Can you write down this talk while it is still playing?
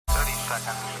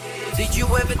Did you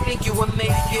ever think you would make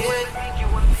it?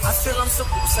 I feel I'm so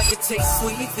close I could taste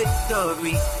sweet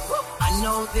victory. I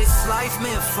know this life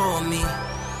meant for me.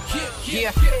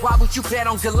 Yeah, why would you bet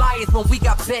on Goliath when we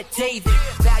got Bet David?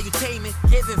 Valuetainment,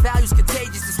 giving values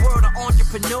contagious. This world of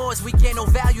entrepreneurs, we get no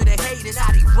value to haters.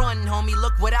 How they run, homie,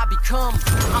 look what I become.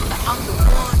 I'm the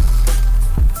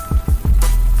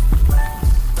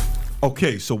one.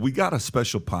 Okay, so we got a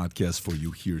special podcast for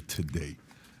you here today.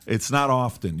 It's not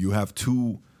often you have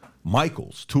two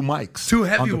Michaels, two Mikes, two on the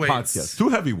heavyweights. podcast. Two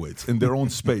heavyweights in their own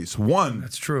space. One,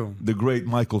 that's true, the great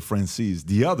Michael Franzese.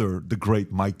 The other, the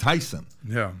great Mike Tyson.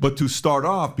 Yeah. But to start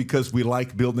off, because we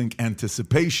like building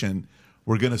anticipation,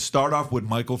 we're going to start off with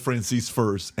Michael Franzese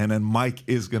first, and then Mike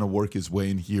is going to work his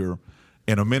way in here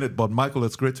in a minute. But Michael,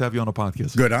 it's great to have you on the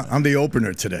podcast. Good. I'm the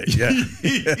opener today. Yeah.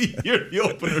 You're the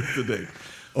opener today.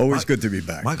 Always good to be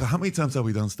back. Michael, how many times have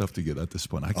we done stuff together at this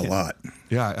point? A lot.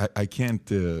 Yeah, I can't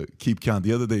keep count.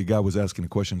 The other day, a guy was asking a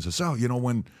question. He says, "So,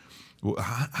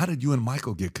 how did you and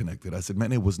Michael get connected?" I said,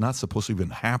 "Man, it was not supposed to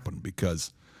even happen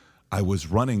because I was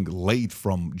running late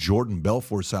from Jordan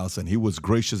Belfort's house, and he was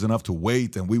gracious enough to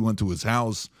wait, and we went to his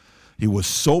house. He was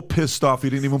so pissed off he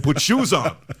didn't even put shoes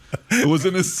on. It was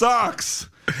in his socks.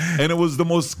 And it was the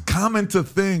most commented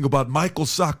thing about Michael's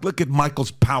sock. Look at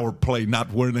Michael's power play,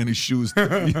 not wearing any shoes."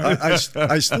 I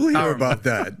still hear about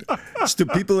that. Still,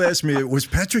 people ask me, was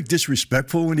Patrick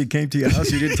disrespectful when he came to your house?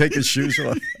 He didn't take his shoes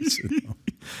off? I said, no.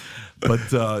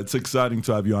 But it's exciting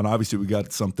to have you on. Obviously, we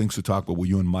got some things to talk about with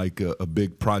you and Mike, a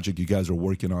big project you guys are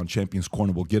working on, Champions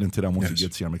Corner. We'll get into that once he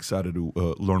gets here. I'm excited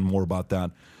to learn more about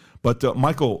that. But,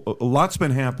 Michael, a lot's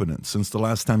been happening since the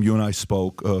last time you and I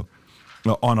spoke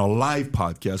on a live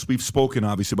podcast. We've spoken,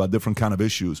 obviously, about different kind of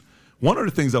issues. One of the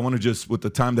things I want to just, with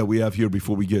the time that we have here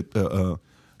before we get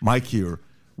Mike here,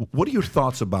 what are your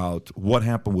thoughts about what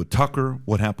happened with Tucker,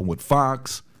 what happened with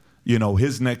Fox,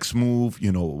 his next move,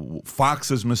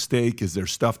 Fox's mistake? Is there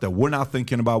stuff that we're not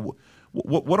thinking about?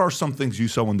 What are some things you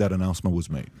saw when that announcement was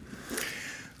made?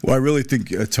 Well, I really think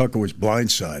Tucker was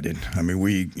blindsided. I mean,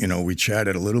 we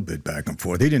chatted a little bit back and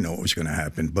forth. He didn't know what was going to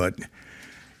happen, but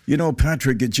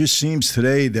Patrick, it just seems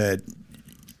today that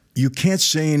you can't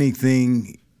say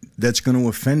anything that's going to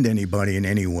offend anybody in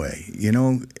any way.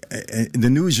 The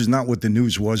news is not what the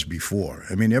news was before.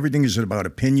 I mean, everything is about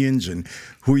opinions and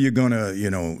who you're going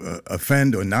to,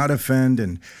 offend or not offend.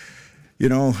 And,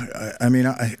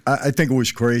 I think it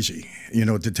was crazy,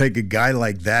 to take a guy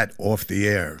like that off the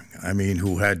air. I mean,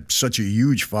 who had such a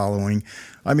huge following.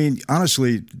 I mean,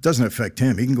 honestly, it doesn't affect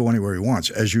him. He can go anywhere he wants,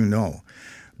 as you know.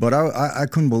 But I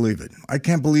couldn't believe it. I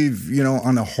can't believe,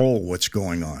 on the whole, what's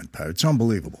going on, Pat. It's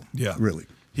unbelievable. Yeah. Really.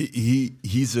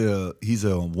 He's a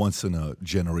once in a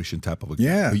generation type of a guy.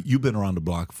 Yeah. You've been around the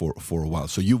block for a while.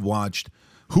 So you've watched.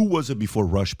 Who was it before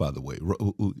Rush, by the way?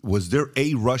 Was there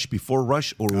a Rush before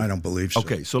Rush? Or I don't believe so.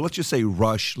 Okay, so let's just say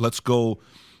Rush. Let's go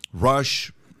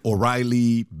Rush,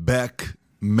 O'Reilly, Beck,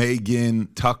 Megan,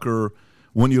 Tucker.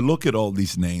 When you look at all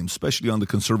these names, especially on the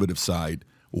conservative side,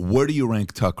 where do you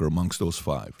rank Tucker amongst those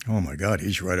five? Oh, my God,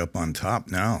 he's right up on top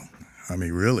now. I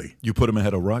mean, really. You put him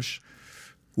ahead of Rush?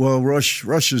 Well,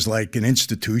 Rush is like an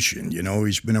institution,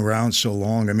 He's been around so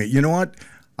long. I mean, you know what?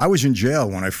 I was in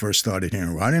jail when I first started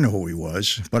hearing him. I didn't know who he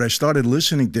was, but I started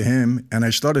listening to him, and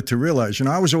I started to realize,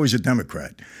 I was always a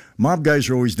Democrat. Mob guys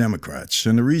are always Democrats,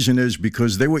 and the reason is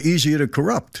because they were easier to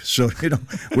corrupt. So,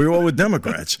 we were all with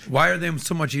Democrats. Why are they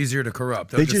so much easier to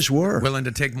corrupt? They just were. Willing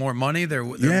to take more money?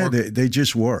 They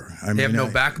just were. They have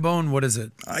no backbone? What is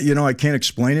it? I can't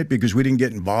explain it because we didn't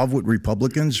get involved with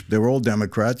Republicans. They were all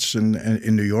Democrats in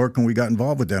New York, and we got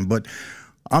involved with them. But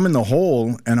I'm in the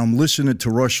hole, and I'm listening to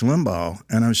Rush Limbaugh,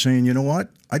 and I'm saying, you know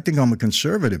what? I think I'm a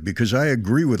conservative because I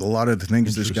agree with a lot of the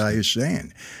things this guy is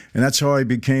saying. And that's how I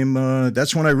became,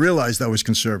 that's when I realized I was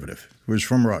conservative. It was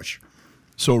from Rush.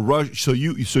 So Rush, so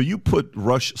you put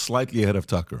Rush slightly ahead of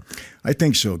Tucker. I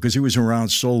think so because he was around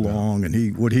so long,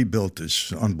 and what he built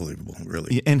is unbelievable,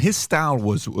 really. And his style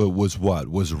was what?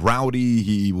 Was rowdy.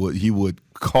 He would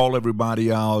call everybody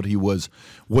out.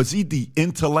 Was he the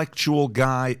intellectual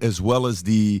guy as well as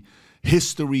the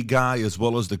history guy as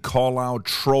well as the call out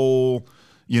troll?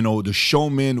 The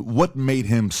showman. What made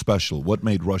him special? What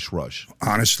made Rush Rush?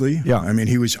 Honestly, yeah. I mean,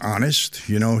 he was honest.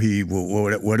 He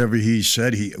whatever he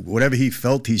said, whatever he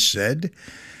felt, he said.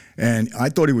 And I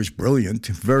thought he was brilliant.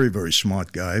 Very, very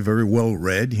smart guy. Very well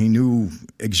read. He knew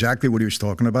exactly what he was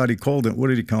talking about. He called it. What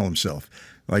did he call himself?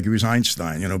 Like he was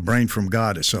Einstein, brain from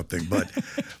God or something. But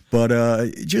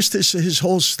just his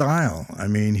whole style. I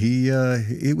mean, he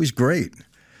was great.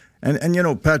 And you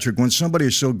know, Patrick, when somebody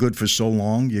is so good for so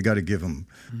long, you got to give him,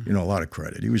 you know, a lot of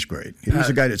credit. He was great. He was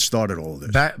the guy that started all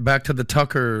of this. Back to the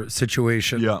Tucker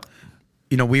situation. Yeah.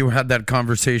 You know, we had that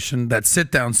conversation, that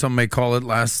sit down, some may call it,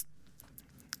 last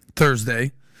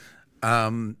Thursday.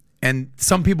 And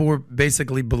some people were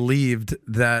basically believed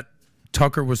that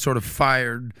Tucker was sort of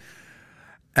fired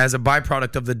as a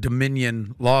byproduct of the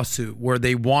Dominion lawsuit, where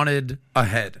they wanted a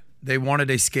head. They wanted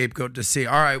a scapegoat to see,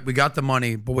 all right, we got the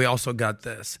money, but we also got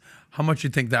this. How much do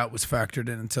you think that was factored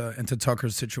into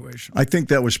Tucker's situation? I think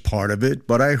that was part of it,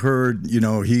 but I heard, you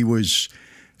know, he was,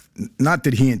 not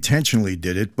that he intentionally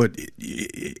did it, but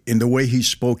in the way he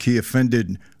spoke, he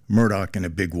offended Murdoch in a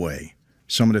big way.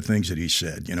 Some of the things that he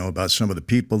said, you know, about some of the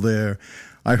people there.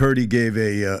 I heard he gave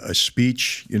a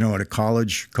speech, you know, at a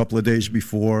college a couple of days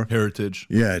before. Heritage.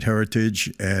 Yeah, at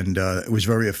Heritage, and it was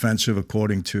very offensive,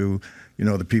 according to, you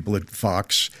know, the people at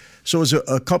Fox. So it was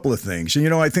a couple of things. And, you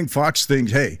know, I think Fox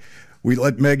thinks, hey, we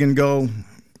let Megyn go,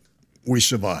 we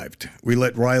survived. We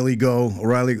let Riley go,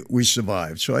 we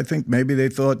survived. So I think maybe they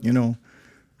thought, you know,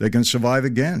 they can survive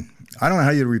again. I don't know how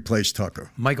you replace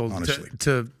Tucker, Michael, honestly.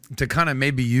 to kind of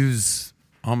maybe use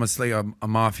almost like a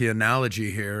mafia analogy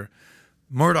here,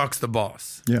 Murdoch's the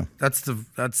boss. Yeah.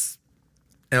 That's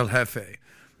El Jefe.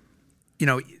 You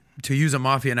know, to use a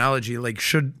mafia analogy, like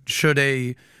should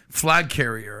a flag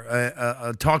carrier,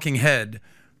 a talking head,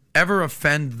 ever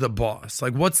offend the boss?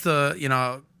 Like, what's the, you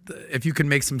know, if you can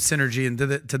make some synergy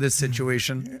into this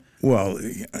situation? Well,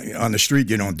 on the street,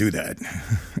 you don't do that.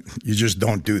 You just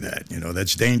don't do that. You know,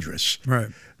 that's dangerous. Right.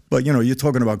 But, you know, you're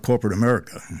talking about corporate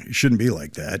America. It shouldn't be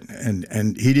like that.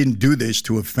 And he didn't do this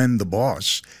to offend the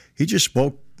boss. He just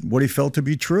spoke what he felt to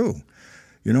be true.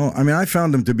 You know, I mean, I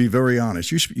found him to be very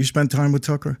honest. You spend time with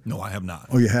Tucker? No, I have not.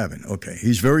 Oh, you haven't? Okay.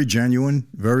 He's very genuine,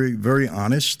 very, very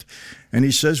honest, and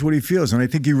he says what he feels, and I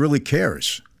think he really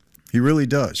cares. He really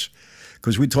does,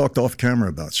 because we talked off camera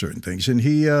about certain things, and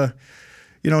he, you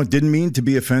know, didn't mean to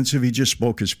be offensive. He just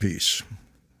spoke his piece.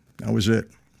 That was it.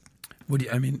 What do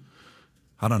you, I mean?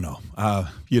 I don't know.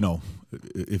 You know,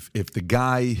 if the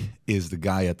guy is the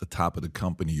guy at the top of the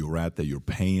company you're at that you're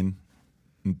paying,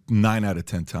 9 out of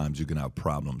 10 times you're going to have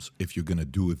problems if you're going to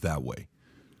do it that way.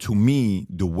 To me,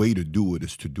 the way to do it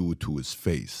is to do it to his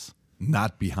face,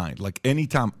 not behind. Like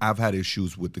anytime I've had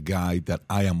issues with the guy that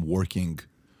I am working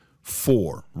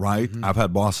for, right? Mm-hmm. I've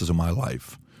had bosses in my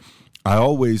life. I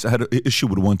had an issue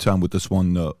with one time with this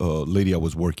one lady I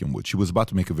was working with. She was about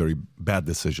to make a very bad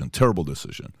decision, terrible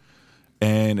decision.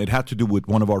 And it had to do with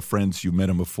one of our friends. You met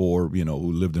him before, you know,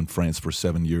 who lived in France for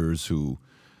 7 years, who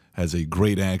has a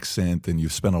great accent, and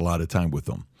you've spent a lot of time with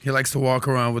him. He likes to walk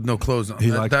around with no clothes on.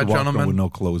 He likes to walk around with no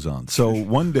clothes on. So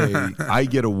one day, I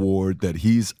get a word that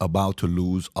he's about to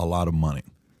lose a lot of money.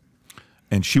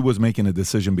 And she was making a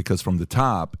decision because from the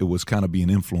top, it was kind of being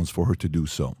influenced for her to do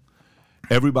so.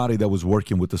 Everybody that was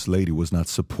working with this lady was not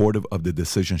supportive of the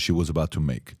decision she was about to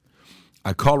make.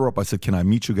 I call her up. I said, can I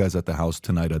meet you guys at the house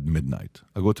tonight at midnight?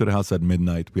 I go to the house at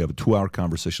midnight. We have a 2-hour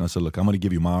conversation. I said, look, I'm going to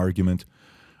give you my argument.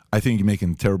 I think you're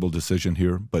making a terrible decision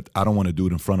here, but I don't want to do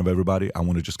it in front of everybody. I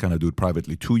want to just kind of do it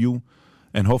privately to you,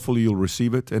 and hopefully you'll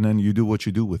receive it, and then you do what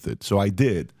you do with it. So I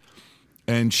did.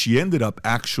 And she ended up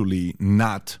actually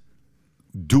not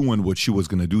doing what she was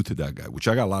going to do to that guy, which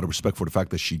I got a lot of respect for the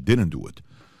fact that she didn't do it,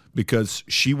 because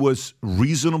she was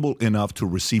reasonable enough to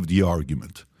receive the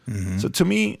argument. Mm-hmm. So to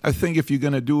me, I think if you're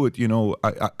going to do it, you know,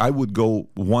 I would go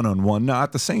one-on-one. Now,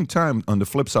 at the same time, on the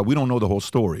flip side, we don't know the whole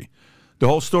story. The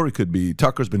whole story could be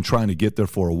Tucker's been trying to get there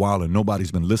for a while and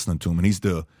nobody's been listening to him, and he's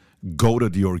the goat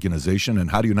of the organization, and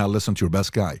how do you not listen to your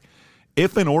best guy?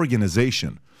 If an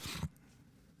organization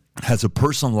has a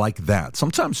person like that,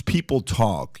 sometimes people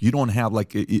talk. You don't have,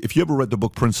 like, if you ever read the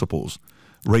book Principles,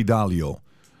 Ray Dalio,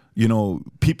 you know,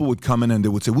 people would come in and they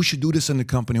would say, we should do this in the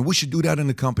company, we should do that in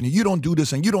the company. You don't do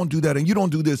this, and you don't do that, and you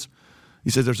don't do this. He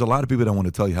says there's a lot of people that want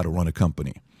to tell you how to run a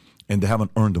company, and they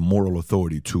haven't earned the moral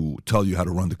authority to tell you how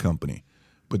to run the company.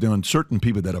 But there are certain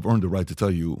people that have earned the right to tell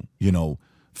you, you know,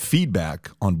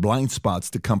 feedback on blind spots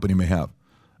the company may have.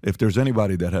 If there's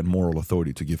anybody that had moral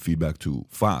authority to give feedback to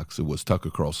Fox, it was Tucker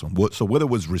Carlson. So whether it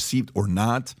was received or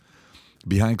not,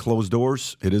 behind closed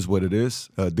doors, it is what it is.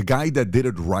 The guy that did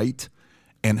it right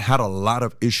and had a lot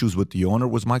of issues with the owner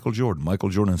was Michael Jordan. Michael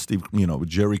Jordan and Steve, you know,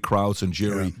 Jerry Krause and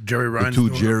Jerry Ryan, the two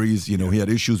Jerrys, you know, he had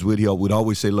issues with. He would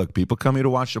always say, look, people come here to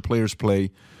watch the players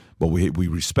play, but we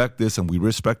respect this and we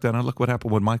respect that. And look what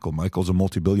happened with Michael. Michael's a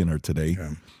multi-billionaire today.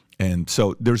 Yeah. And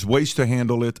so there's ways to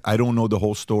handle it. I don't know the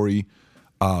whole story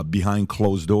behind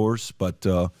closed doors, but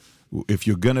if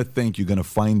you're going to think you're going to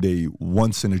find a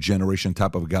once-in-a-generation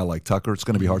type of guy like Tucker, it's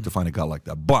going to be hard to find a guy like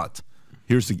that. But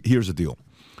here's the deal.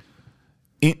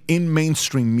 in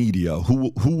mainstream media,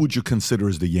 who would you consider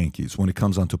as the Yankees when it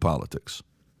comes onto politics?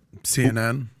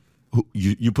 CNN.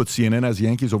 You put CNN as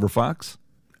Yankees over Fox?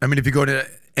 I mean, if you go to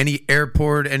any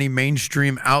airport, any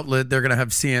mainstream outlet, they're going to have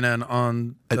CNN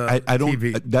on the I don't.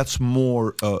 TV. That's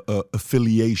more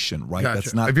affiliation, right? Gotcha.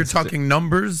 That's not. If you're talking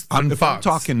numbers, if Fox. I'm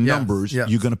talking numbers, yes.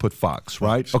 you're going to put Fox,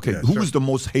 right? Okay. Yes, Who sure. is the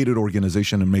most hated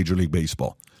organization in Major League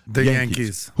Baseball? The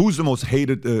Yankees. Who's the most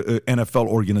hated NFL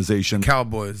organization?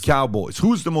 Cowboys.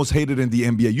 Who's the most hated in the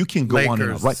NBA? You can go on and on,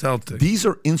 Lakers, right? Celtics. These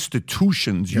are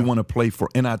institutions you want to play for,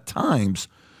 and at times,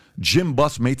 Jim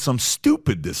Buss made some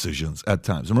stupid decisions at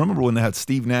times. And remember when they had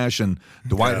Steve Nash and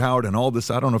Dwight Howard and all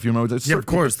this? I don't know if you remember that. Yeah, of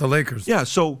course, the Lakers. Yeah,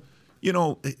 so,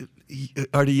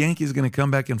 are the Yankees going to come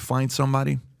back and find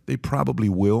somebody? They probably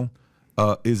will.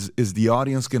 Is the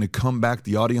audience going to come back,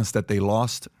 the audience that they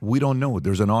lost? We don't know.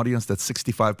 There's an audience that's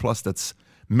 65 plus that's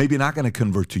maybe not going to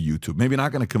convert to YouTube, maybe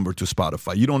not going to convert to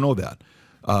Spotify. You don't know that.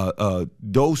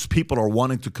 Those people are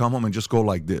wanting to come home and just go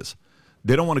like this.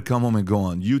 They don't want to come home and go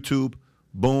on YouTube,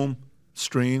 boom,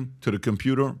 stream to the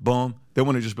computer, boom. They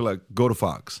want to just be like, go to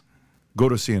Fox, go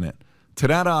to CNN. To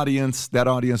that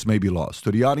audience may be lost.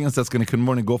 To the audience that's going to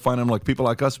convert and go find them, like people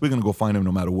like us, we're going to go find them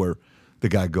no matter where the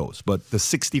guy goes. But the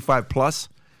 65 plus,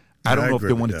 I don't know if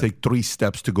they want to take 3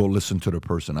 steps to go listen to the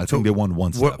person. I think they want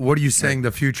 1 step. What are you saying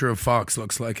the future of Fox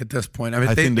looks like at this point? I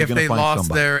mean, think if they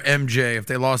lost their MJ, if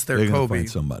they lost their they're Kobe. going to find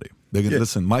somebody. They're gonna,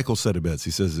 Listen, Michael said it best.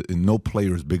 He says, no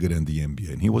player is bigger than the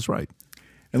NBA. And he was right.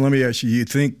 And let me ask you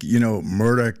think,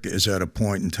 Murdoch is at a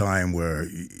point in time where,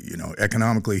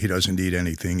 economically he doesn't need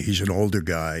anything. He's an older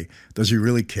guy. Does he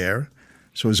really care?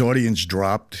 So his audience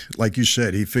dropped. Like you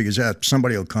said, he figures out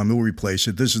somebody will come, he'll replace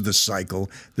it. This is the cycle.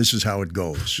 This is how it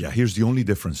goes. Yeah, here's the only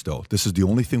difference, though. This is the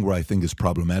only thing where I think is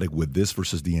problematic with this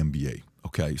versus the NBA.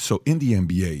 Okay, so in the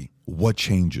NBA, what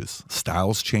changes?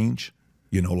 Styles change.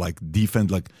 Like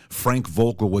defense, like Frank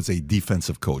Vogel was a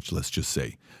defensive coach, let's just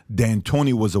say.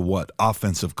 D'Antoni was a what?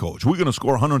 Offensive coach. We're going to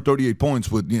score 138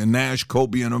 points with Nash,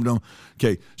 Kobe, and them.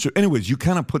 Okay, so anyways, you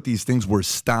kind of put these things where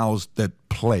styles that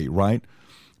play, right?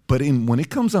 But when it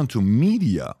comes down to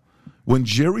media, when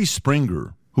Jerry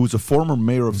Springer, who's a former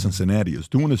mayor of Cincinnati, is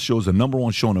doing his shows, the number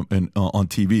one show on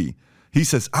TV, he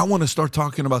says, I want to start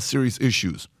talking about serious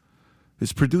issues.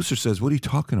 His producer says, what are you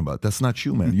talking about? That's not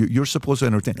you, man. You're supposed to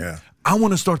entertain. Yeah. I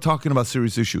want to start talking about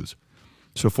serious issues.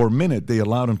 So for a minute, they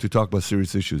allowed him to talk about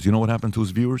serious issues. You know what happened to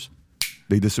his viewers?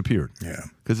 They disappeared. Yeah.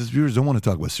 Because his viewers don't want to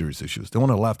talk about serious issues. They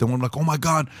want to laugh. They want to be like, oh, my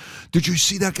God, did you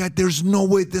see that guy? There's no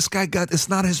way this guy it's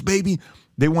not his baby.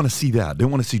 They want to see that. They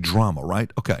want to see drama,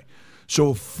 right? Okay.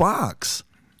 So Fox,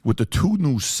 with the 2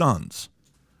 new sons,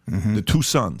 the 2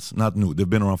 sons, not new, they've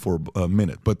been around for a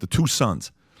minute, but the 2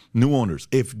 sons, new owners,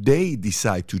 if they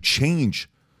decide to change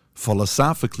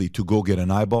philosophically to go get an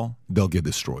eyeball, they'll get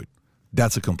destroyed.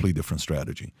 That's a complete different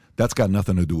strategy. That's got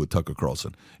nothing to do with Tucker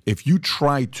Carlson. If you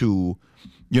try to,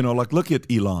 like look at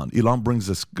Elon. Elon brings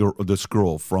this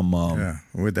girl from.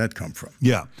 Where'd that come from?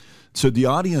 Yeah. So the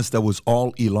audience that was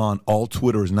all Elon, all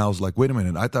Twitter is now is like, wait a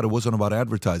minute, I thought it wasn't about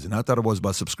advertising. I thought it was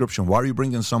about subscription. Why are you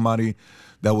bringing somebody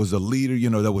that was a leader,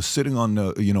 that was sitting on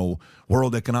the,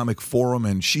 World Economic Forum,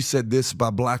 and she said this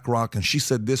about BlackRock, and she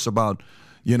said this about,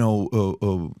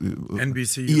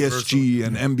 NBC, ESG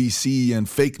and NBC, and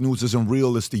fake news isn't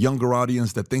real. It's the younger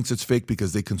audience that thinks it's fake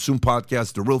because they consume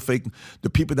podcasts. The real fake, the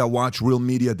people that watch real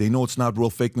media, they know it's not real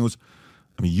fake news.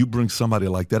 I mean, you bring somebody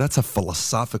like that, that's a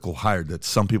philosophical hire that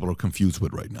some people are confused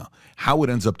with right now. How it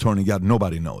ends up turning out,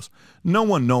 nobody knows. No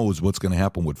one knows what's going to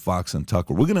happen with Fox and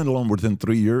Tucker. We're going to learn within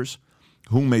 3 years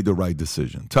who made the right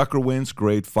decision. Tucker wins,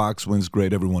 great. Fox wins,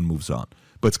 great. Everyone moves on.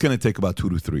 But it's going to take about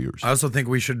 2 to 3 years. I also think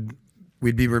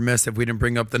we'd be remiss if we didn't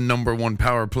bring up the number 1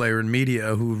 power player in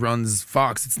media who runs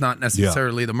Fox. It's not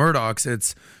necessarily the Murdochs.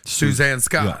 It's Suzanne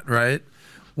Scott, right?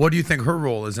 What do you think her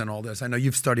role is in all this? I know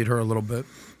you've studied her a little bit.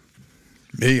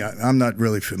 Me, I'm not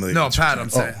really familiar. No, Pat, I'm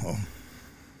saying.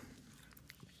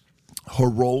 Her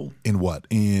role in what?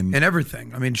 In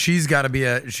everything. I mean, she's got to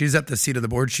be she's at the seat of the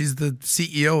board. She's the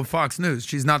CEO of Fox News.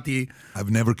 She's not the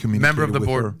I've never communicated member of the with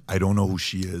board. her. I don't know who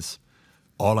she is.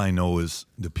 All I know is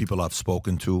the people I've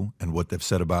spoken to and what they've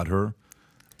said about her.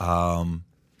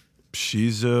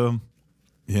 She's,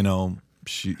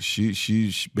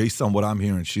 she's based on what I'm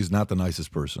hearing, she's not the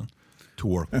nicest person to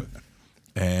work with,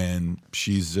 and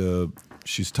she's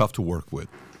tough to work with.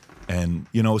 And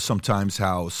sometimes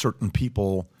how certain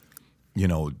people,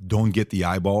 don't get the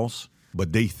eyeballs,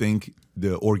 but they think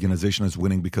the organization is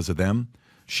winning because of them.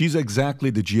 She's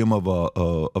exactly the GM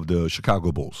of the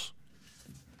Chicago Bulls.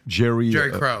 Jerry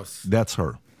Krause. That's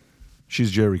her.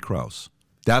 She's Jerry Krause.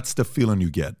 That's the feeling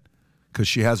you get because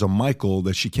she has a Michael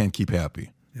that she can't keep happy.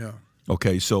 Yeah.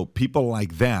 Okay, so people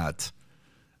like that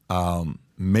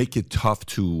make it tough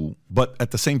to. But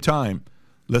at the same time,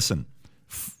 listen,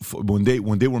 when they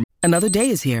were. Another day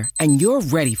is here, and you're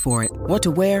ready for it. What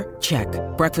to wear? Check.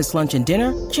 Breakfast, lunch, and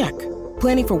dinner? Check.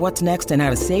 Planning for what's next and how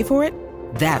to save for it?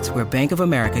 That's where Bank of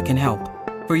America can help.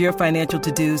 For your financial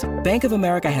to-dos, Bank of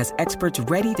America has experts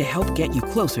ready to help get you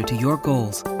closer to your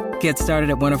goals. Get started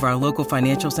at one of our local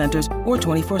financial centers or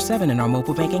 24/7 in our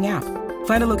mobile banking app.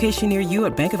 Find a location near you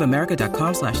at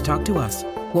bankofamerica.com/talktous.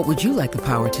 What would you like the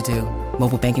power to do?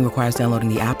 Mobile banking requires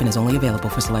downloading the app and is only available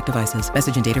for select devices.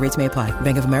 Message and data rates may apply.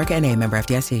 Bank of America NA, member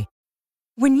FDIC.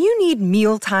 When you need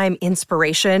mealtime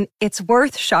inspiration, it's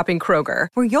worth shopping Kroger,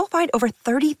 where you'll find over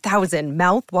 30,000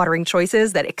 mouth-watering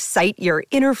choices that excite your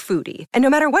inner foodie. And no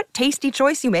matter what tasty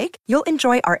choice you make, you'll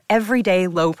enjoy our everyday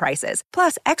low prices,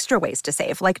 plus extra ways to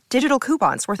save, like digital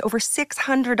coupons worth over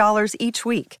 $600 each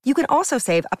week. You can also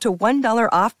save up to $1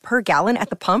 off per gallon at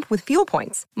the pump with fuel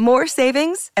points. More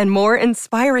savings and more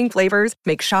inspiring flavors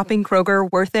make shopping Kroger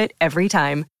worth it every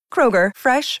time. Kroger,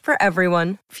 fresh for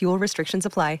everyone. Fuel restrictions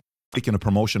apply. Making a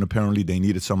promotion, apparently they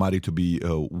needed somebody to be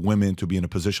women to be in a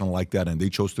position like that, and they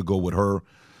chose to go with her.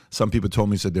 Some people told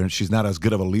me said she's not as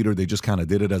good of a leader. They just kind of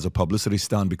did it as a publicity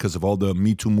stunt because of all the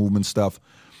Me Too movement stuff.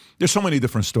 There's so many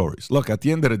different stories. Look, at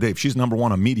the end of the day, if she's number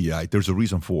one on Mediaite, there's a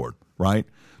reason for it, right?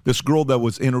 This girl that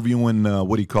was interviewing, Trump,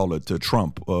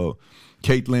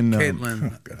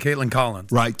 Caitlin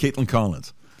Collins. Right, Caitlin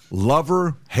Collins. Love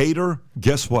her, hate her,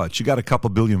 guess what? She got a couple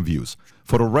billion views.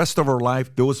 For the rest of her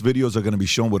life, those videos are going to be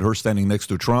shown with her standing next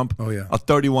to Trump. Oh, yeah. A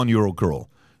 31-year-old girl.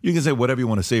 You can say whatever you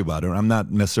want to say about her. I'm not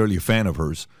necessarily a fan of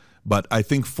hers. But I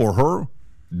think for her,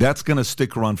 that's going to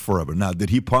stick around forever. Now, did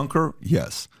he punk her?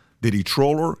 Yes. Did he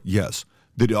troll her? Yes.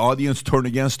 Did the audience turn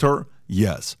against her?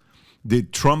 Yes.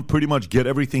 Did Trump pretty much get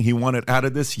everything he wanted out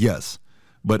of this? Yes.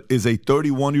 But is a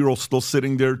 31-year-old still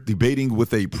sitting there debating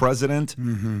with a president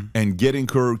and getting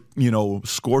her,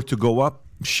 score to go up?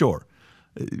 Sure.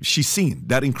 She's seen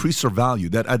that increased her value.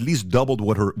 That at least doubled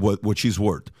what she's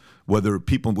worth.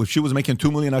 If she was making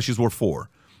 $2 million, now she's worth $4 million.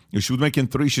 If she was making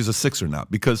 $3 million, she's a $6 million now.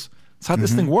 Because that's how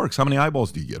this thing works. How many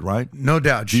eyeballs do you get, right? No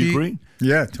doubt. Do you agree?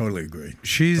 Yeah, totally agree.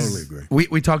 Totally agree.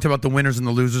 We talked about the winners and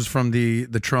the losers from the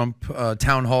Trump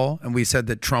town hall, and we said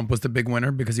that Trump was the big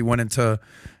winner because he went into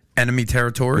enemy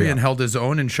territory and held his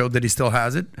own and showed that he still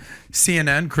has it.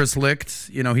 CNN, Chris Licht,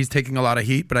 he's taking a lot of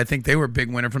heat, but I think they were a big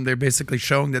winner from there, basically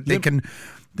showing that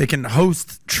they can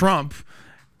host Trump.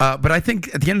 But I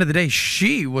think at the end of the day,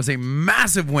 she was a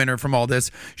massive winner from all this.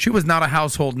 She was not a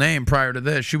household name prior to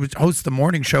this. She was host the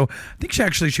morning show. I think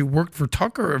she worked for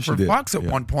Tucker or for Fox at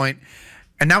one point.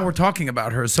 And now we're talking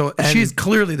about her. So she's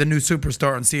clearly the new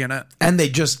superstar on CNN. And they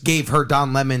just gave her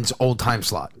Don Lemon's old time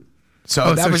slot.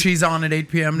 So she's on at 8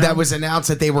 p.m. now? That was announced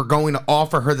that they were going to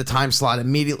offer her the time slot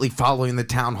immediately following the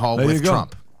town hall with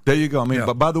Trump. There you go. I mean,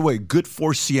 but by the way, good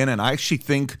for CNN. I actually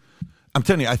think, I'm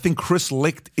telling you, I think Chris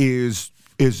Licht is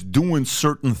doing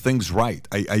certain things right.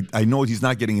 I know he's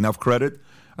not getting enough credit.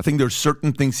 I think there's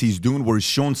certain things he's doing where he's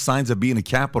showing signs of being a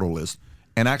capitalist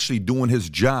and actually doing his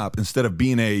job instead of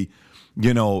being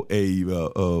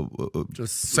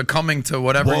just succumbing to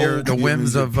whatever the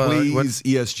whims of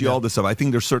ESG, all this stuff. I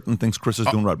think there's certain things Chris is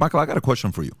doing right. Michael, I got a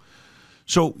question for you.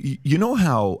 So you know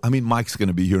how, Mike's going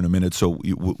to be here in a minute, so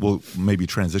we'll maybe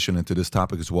transition into this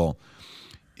topic as well.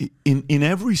 In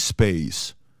every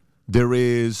space, there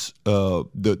is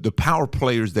the power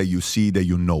players that you see that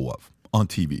you know of on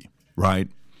TV, right?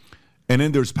 And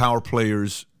then there's power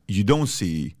players you don't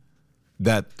see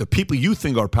that the people you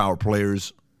think are power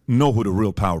players know who the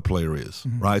real power player is,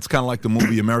 right? It's kind of like the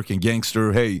movie American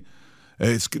Gangster. Hey,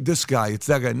 it's this guy, it's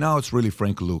that guy. Now it's really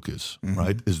Frank Lucas,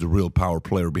 right? Is the real power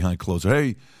player behind closed doors.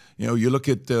 Hey, you look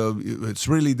at it's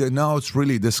really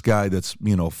this guy that's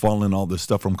falling all this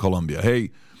stuff from Colombia.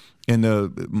 Hey, in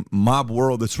the mob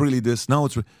world, it's really this. No,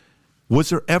 was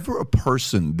there ever a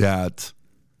person that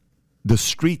the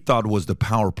street thought was the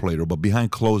power player, but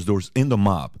behind closed doors in the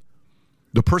mob,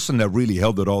 the person that really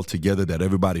held it all together that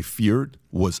everybody feared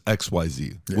was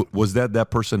XYZ. Yeah. Was that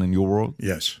person in your world?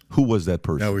 Yes. Who was that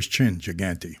person? That was Chin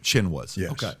Gigante. Chin was.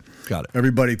 Yes. Okay. Got it.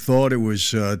 Everybody thought it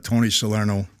was Tony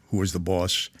Salerno who was the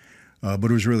boss, but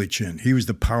it was really Chin. He was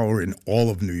the power in all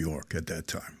of New York at that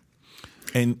time.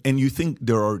 And you think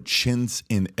there are Chins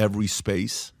in every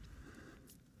space?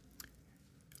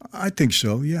 I think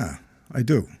so, yeah. I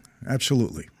do.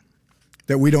 Absolutely.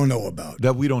 That we don't know about.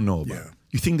 Yeah.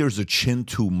 You think there's a Chin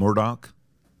to Murdoch?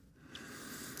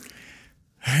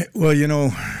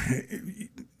 Well,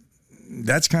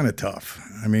 that's kind of tough.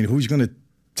 I mean, who's going to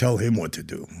tell him what to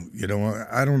do?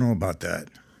 I don't know about that,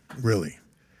 really.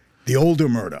 The older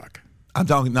Murdoch. I'm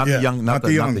talking not the young, not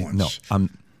the young ones. No,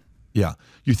 yeah.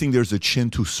 You think there's a chin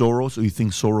to Soros, or you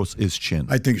think Soros is Chin?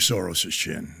 I think Soros is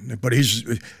Chin. But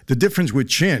the difference with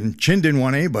Chin didn't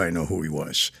want anybody to know who he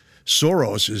was.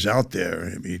 Soros is out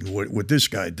there. I mean, what this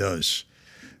guy does.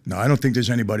 No, I don't think there's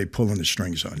anybody pulling the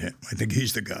strings on him. I think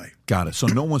he's the guy. Got it. So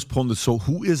no one's pulling the. So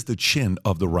who is the Chin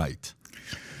of the right?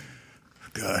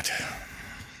 God.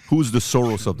 Who's the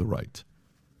Soros of the right?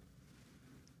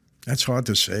 That's hard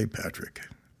to say, Patrick.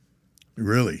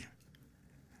 Really.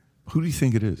 Who do you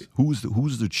think it is? Who's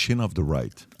the Chin of the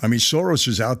right? I mean, Soros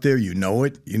is out there. You know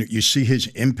it. You see his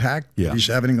impact that he's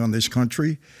having on this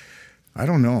country. I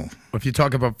don't know. If you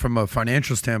talk about from a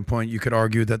financial standpoint, you could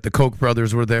argue that the Koch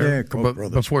brothers were there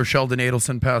before Sheldon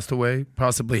Adelson passed away,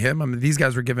 possibly him. I mean, these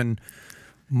guys were given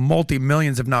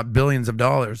multi-millions, if not billions of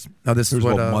dollars. Now, this is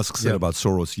what Musk said about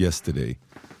Soros yesterday.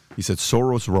 He said,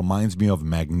 Soros reminds me of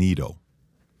Magneto.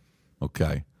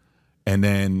 Okay. And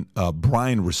then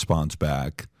Brian responds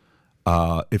back,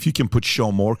 if you can put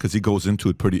show more, because he goes into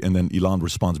it pretty, and then Elon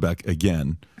responds back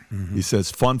again. Mm-hmm. He says,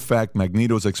 fun fact,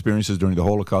 Magneto's experiences during the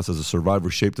Holocaust as a survivor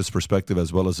shaped his perspective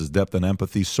as well as his depth and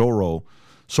empathy.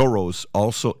 Soros,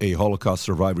 also a Holocaust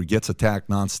survivor, gets attacked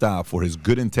nonstop for his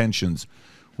good intentions,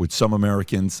 which some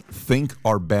Americans think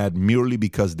are bad merely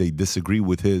because they disagree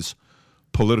with his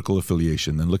political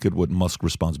affiliation. And look at what Musk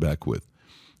responds back with.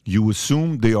 You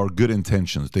assume they are good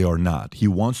intentions. They are not. He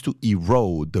wants to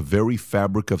erode the very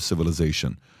fabric of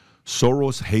civilization.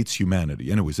 Soros hates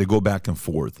humanity. Anyways, they go back and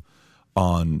forth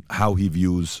on how he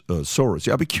views Soros.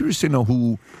 Yeah, I'd be curious to know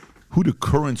who the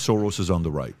current Soros is on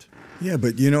the right. Yeah,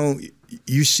 but,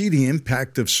 you see the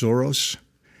impact of Soros.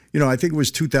 I think it was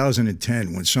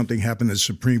 2010 when something happened in the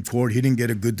Supreme Court. He didn't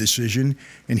get a good decision.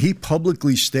 And he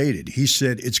publicly stated, he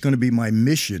said, it's going to be my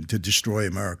mission to destroy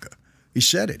America. He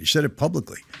said it. He said it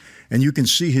publicly. And you can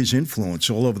see his influence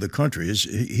all over the country.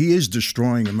 He is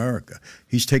destroying America.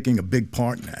 He's taking a big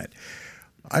part in that.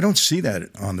 I don't see that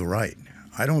on the right.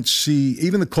 I don't see,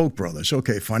 even the Koch brothers,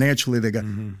 okay, financially they got,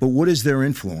 but what is their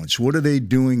influence? What are they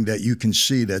doing that you can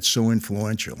see that's so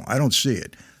influential? I don't see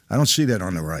it. I don't see that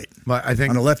on the right. Well, I think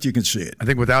on the left you can see it. I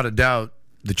think without a doubt,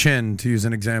 the Chin, to use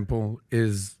an example,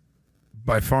 is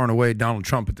by far and away Donald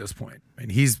Trump at this point. I mean,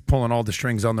 he's pulling all the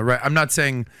strings on the right. I'm not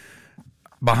saying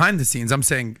behind the scenes. I'm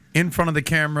saying in front of the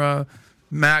camera,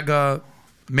 MAGA,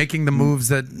 making the moves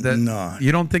that no.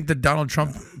 You don't think that Donald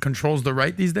Trump controls the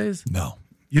right these days? No.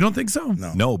 You don't think so?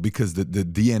 No, because the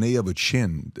DNA of a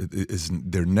Chin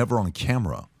they're never on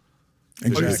camera.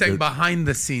 Exactly. Oh, you're saying behind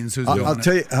the scenes who's doing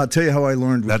it? I'll tell you how I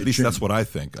learned with At least Chin. that's what I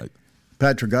think.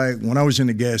 Patrick, when I was in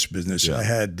the gas business, I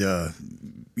had,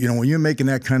 when you're making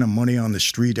that kind of money on the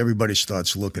street, everybody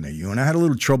starts looking at you. And I had a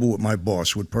little trouble with my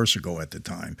boss, with Persico at the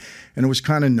time. And it was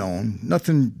kind of known.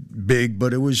 Nothing big,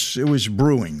 but it was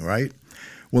brewing, right?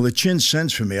 Well, the Chin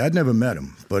sends for me. I'd never met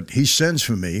him, but he sends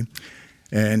for me.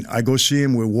 And I go see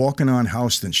him. We're walking on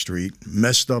Houston Street,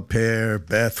 messed up hair,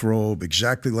 bathrobe,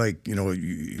 exactly like,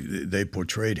 they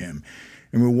portrayed him.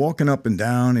 And we're walking up and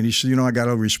down, and he said, I got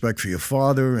all respect for your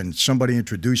father. And somebody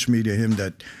introduced me to him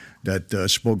that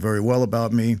spoke very well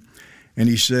about me. And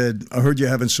he said, I heard you're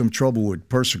having some trouble with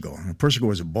Persico. And Persico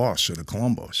was a boss of the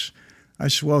Columbos. I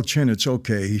said, well, Chin, it's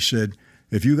okay. He said,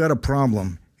 if you got a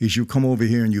problem, you should come over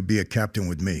here and you be a captain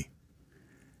with me.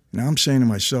 Now I'm saying to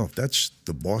myself, that's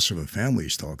the boss of a family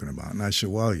he's talking about. And I said,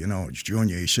 well, it's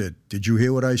Junior. He said, did you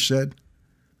hear what I said?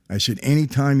 I said,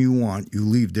 anytime you want, you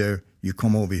leave there, you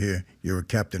come over here, you're a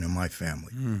captain in my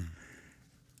family. Mm.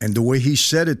 And the way he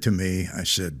said it to me, I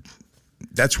said,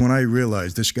 that's when I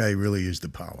realized this guy really is the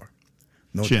power.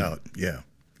 No Chin. doubt. Yeah.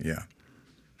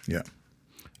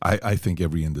 I think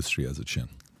every industry has a Chin.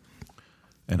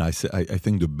 And I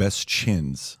think the best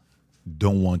Chins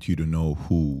don't want you to know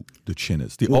who the Chin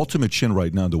is. The ultimate Chin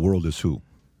right now in the world is who?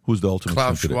 Who's the ultimate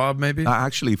Klaus Chin today? Schwab, maybe?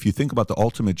 Actually, if you think about the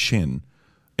ultimate Chin,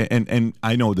 and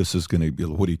I know this is going to be,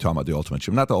 what are you talking about, the ultimate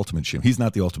Chin? Not the ultimate Chin. He's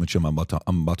not the ultimate Chin I'm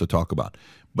about to talk about.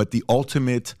 But the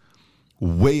ultimate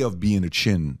way of being a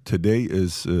Chin today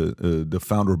is the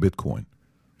founder of Bitcoin,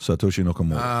 Satoshi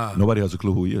Nakamoto. Nobody has a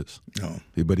clue who he is. No.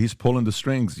 But he's pulling the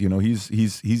strings. It's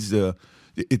a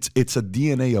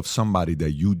DNA of somebody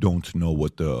that you don't know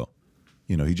what the...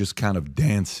 he just kind of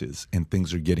dances and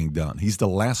things are getting done. He's the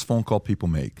last phone call people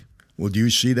make. Well, do you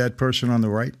see that person on the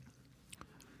right?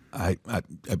 I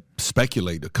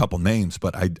speculate a couple names,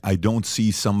 but I don't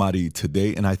see somebody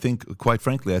today. And I think, quite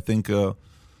frankly,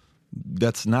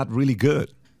 that's not really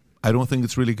good. I don't think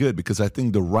it's really good because I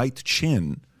think the right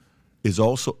Chin is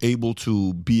also able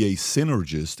to be a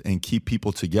synergist and keep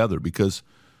people together because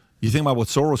you think about what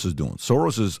Soros is doing.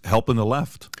 Soros is helping the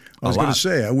left. I was going to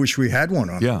say, I wish we had one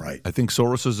on the right. I think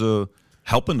Soros is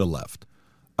helping the left.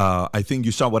 I think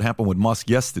you saw what happened with Musk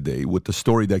yesterday with the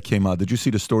story that came out. Did you see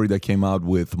the story that came out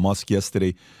with Musk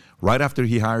yesterday? Right after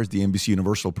he hires the NBC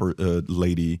Universal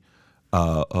lady,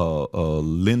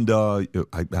 Linda,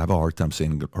 I have a hard time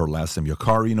saying her last name,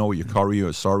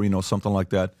 Yacarino, something like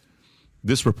that.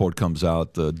 This report comes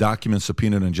out. Documents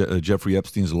subpoenaed in Jeffrey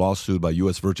Epstein's lawsuit by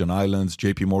U.S. Virgin Islands,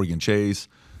 J.P. Morgan Chase,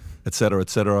 et cetera,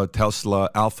 Tesla,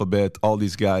 Alphabet, all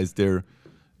these guys, they're,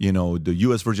 the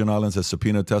U.S. Virgin Islands has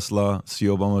subpoenaed Tesla,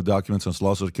 CEO Obama documents on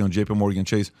lawsuit account, J.P. Morgan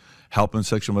Chase, helping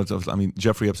sexual,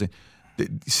 Jeffrey Epstein.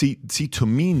 See, to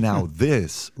me now,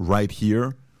 this right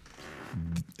here,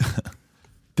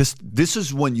 this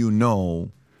is when you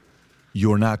know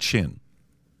you're not chin.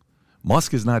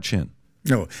 Musk is not chin.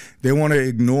 No, they want to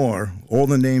ignore all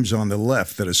the names on the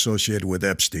left that are associated with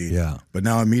Epstein. Yeah. But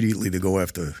now immediately they go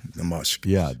after the Musk.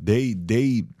 Yeah,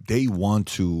 they want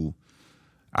to.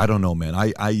 I don't know, man.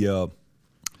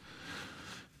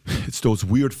 It's those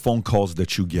weird phone calls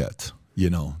that you get.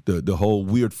 The whole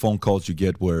weird phone calls you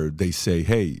get where they say,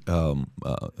 "Hey,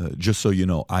 just so you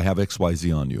know, I have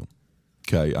XYZ on you.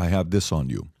 Okay, I have this on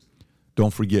you.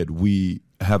 Don't forget, we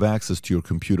have access to your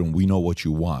computer and we know what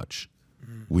you watch.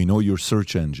 We know your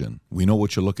search engine. We know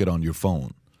what you look at on your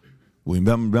phone.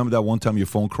 Remember that one time your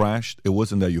phone crashed? It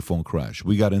wasn't that your phone crashed.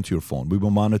 We got into your phone. We've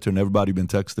been monitoring everybody you've been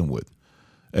texting with,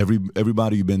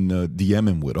 everybody you've been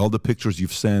DMing with, all the pictures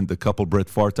you've sent, the couple Brett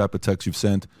Favre type of texts you've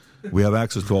sent. We have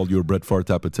access to all your Brett Favre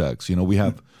type of texts. We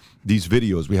have these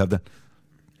videos. We have that.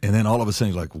 And then all of a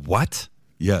sudden, you're like, what?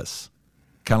 Yes.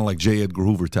 Kind of like J. Edgar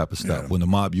Hoover type of stuff. Yeah. When the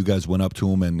mob, you guys went up to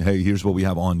him and, hey, here's what we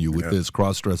have on you with this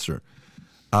cross-dresser.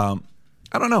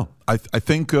 I don't know. I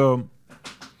think the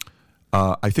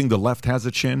left has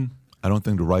a chin. I don't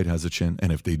think the right has a chin.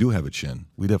 And if they do have a chin,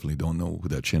 we definitely don't know who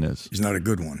that chin is. He's not a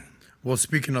good one. Well,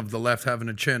 speaking of the left having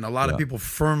a chin, a lot of people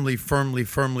firmly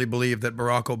believe that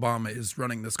Barack Obama is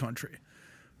running this country,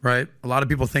 right? A lot of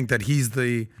people think that he's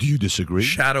the Do you disagree?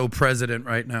 Shadow president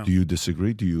right now. Do you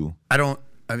disagree? To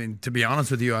be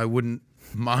honest with you, I wouldn't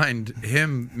mind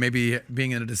him maybe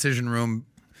being in a decision room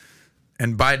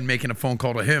and Biden making a phone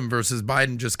call to him versus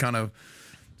Biden just kind of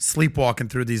sleepwalking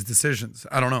through these decisions.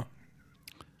 I don't know.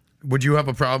 Would you have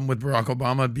a problem with Barack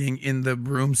Obama being in the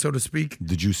room, so to speak?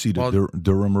 Did you see the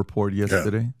Durham report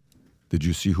yesterday? Yeah. Did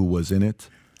you see who was in it?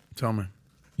 Tell me.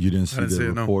 You didn't see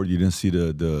the report? No. You didn't see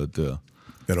the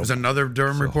There's another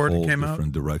Durham report that came out?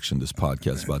 Different direction this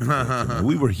podcast is about to go.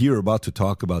 We were here about to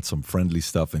talk about some friendly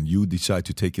stuff, and you decide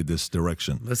to take it this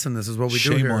direction. Listen, this is what we do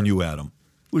here. Shame on you, Adam.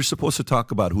 We were supposed to talk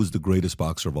about who's the greatest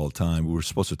boxer of all time. We were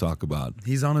supposed to talk about...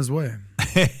 He's on his way.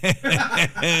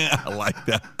 I like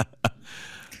that.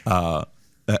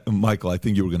 Michael, I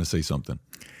think you were going to say something.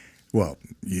 Well,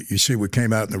 you see what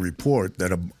came out in the report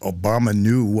that Obama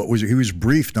knew he was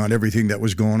briefed on everything that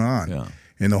was going on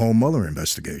in the whole Mueller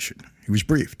investigation. He was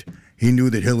briefed. He knew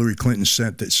that Hillary Clinton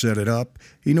set it up.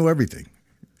 He knew everything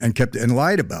and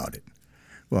lied about it.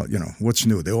 Well, what's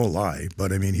new? They all lie,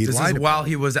 but he lied. This is while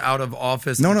he was out of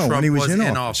office. No, Trump when he was in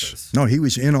office. No, he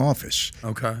was in office.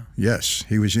 Okay. Yes,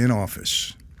 he was in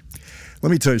office. Let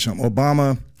me tell you something.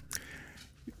 Obama.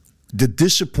 The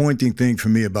disappointing thing for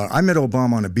me I met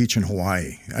Obama on a beach in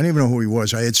Hawaii. I didn't even know who he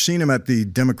was. I had seen him at the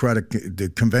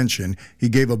the convention. He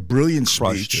gave a brilliant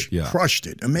speech. Crushed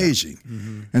it. Amazing. Yeah.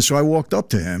 Mm-hmm. And so I walked up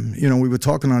to him. We were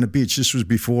talking on the beach. This was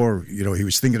before, he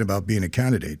was thinking about being a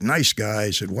candidate. Nice guy.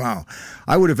 I said, wow.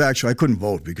 I couldn't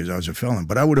vote because I was a felon,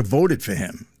 but I would have voted for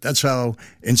him. That's how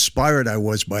inspired I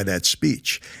was by that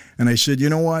speech. And I said, you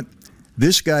know what?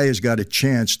 This guy has got a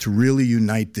chance to really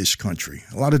unite this country.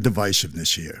 A lot of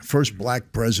divisiveness here. First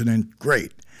black president,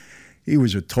 great. He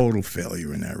was a total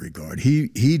failure in that regard.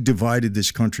 He divided this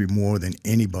country more than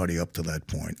anybody up to that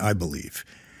point, I believe.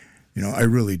 I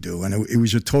really do. And it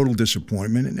was a total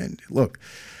disappointment. And look,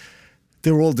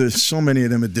 so many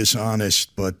of them are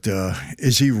dishonest, but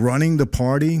is he running the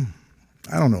party?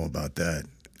 I don't know about that.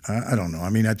 I don't know.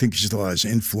 I think he still has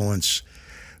influence.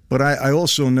 But I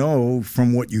also know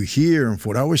from what you hear and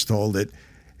from what I was told that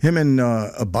him and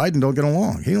Biden don't get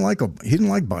along. He didn't like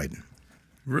Biden.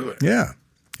 Really? Yeah,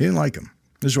 he didn't like him.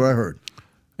 This is what I heard.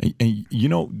 And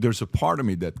there's a part of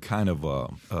me that kind of,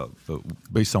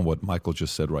 based on what Michael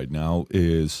just said right now,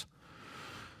 is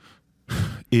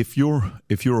if you're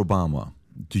Obama,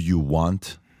 do you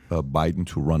want Biden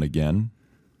to run again?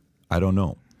 I don't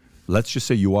know. Let's just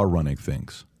say you are running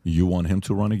things. You want him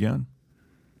to run again?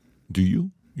 Do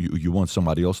you? You want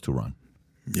somebody else to run?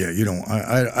 Yeah, you don't.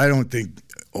 I don't think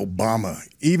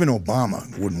even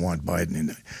Obama wouldn't want Biden in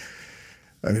there.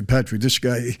 I mean, Patrick, this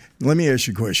guy, let me ask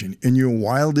you a question. In your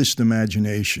wildest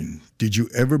imagination, did you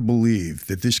ever believe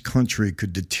that this country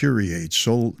could deteriorate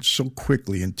so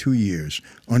quickly in 2 years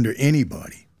under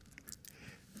anybody?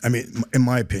 I mean, in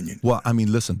my opinion. Well, I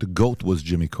mean, listen, the GOAT was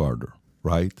Jimmy Carter,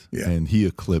 right? Yeah. And he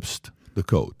eclipsed the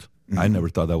GOAT. Mm-hmm. I never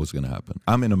thought that was going to happen.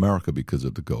 I'm in America because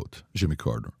of the GOAT, Jimmy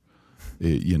Carter.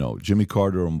 Jimmy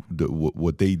Carter,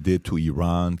 what they did to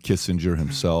Iran, Kissinger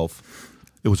himself,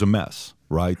 it was a mess,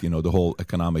 right? The whole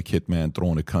economic hitman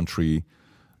throwing a country,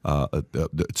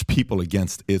 its people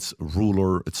against its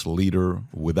ruler, its leader,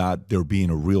 without there being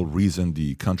a real reason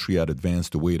the country had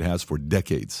advanced the way it has for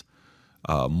decades.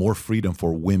 More freedom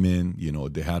for women,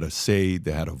 they had a say,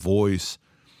 they had a voice.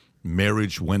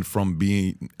 Marriage went from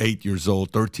being 8 years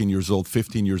old, 13 years old,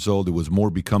 15 years old. It was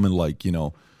more becoming like,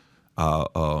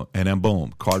 and then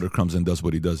boom, Carter comes and does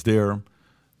what he does there.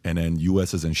 And then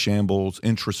U.S. is in shambles,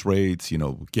 interest rates,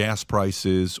 gas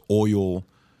prices, oil.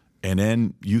 And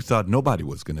then you thought nobody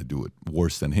was going to do it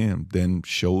worse than him. Then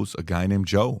shows a guy named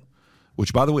Joe,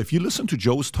 which, by the way, if you listen to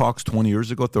Joe's talks 20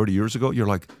 years ago, 30 years ago, you're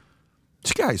like,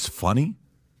 this guy's funny.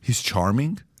 He's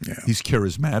charming. Yeah. He's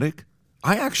charismatic.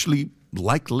 I actually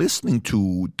like listening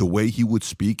to the way he would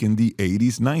speak in the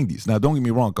 80s, 90s. Now, don't get me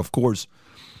wrong. Of course,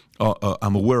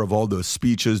 I'm aware of all the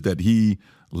speeches that he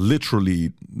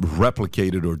literally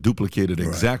replicated or duplicated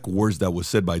exact words that was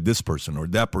said by this person or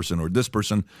that person or this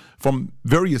person from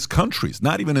various countries,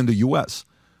 not even in the U.S.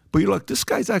 But you're like, this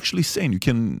guy's actually saying you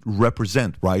can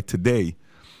represent, right, today,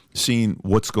 seeing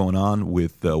what's going on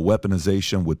with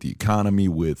weaponization, with the economy,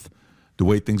 with the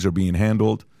way things are being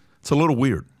handled. It's a little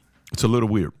weird.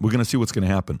 We're going to see what's going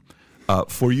to happen.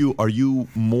 For you, are you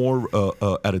more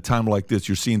at a time like this,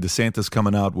 you're seeing DeSantis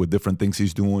coming out with different things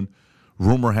he's doing.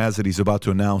 Rumor has it he's about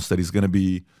to announce that he's going to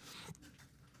be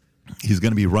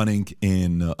running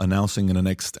in announcing in the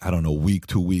next, week,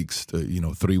 2 weeks,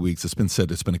 3 weeks. It's been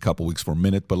said it's been a couple weeks for a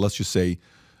minute, but let's just say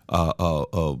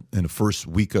in the first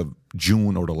week of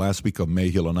June or the last week of May,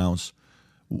 he'll announce.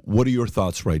 What are your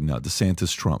thoughts right now,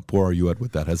 DeSantis, Trump? Where are you at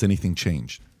with that? Has anything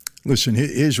changed? Listen,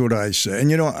 here's what I say.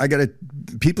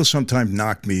 And, people sometimes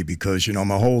knock me because,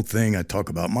 my whole thing, I talk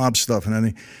about mob stuff and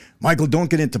everything. Michael, don't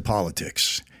get into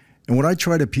politics. And what I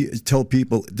try to tell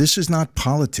people, this is not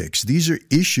politics. These are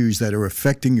issues that are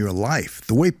affecting your life.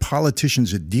 The way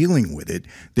politicians are dealing with it,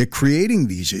 they're creating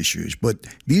these issues. But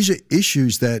these are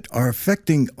issues that are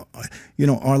affecting,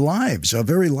 our lives, our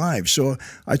very lives. So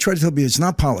I try to tell people it's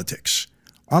not politics.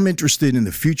 I'm interested in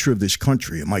the future of this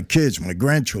country, my kids, my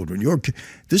grandchildren,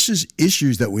 this is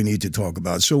issues that we need to talk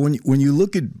about. So when you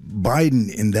look at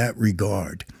Biden in that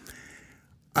regard,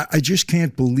 I just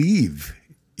can't believe,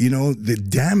 the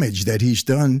damage that he's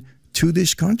done to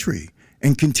this country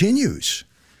and continues.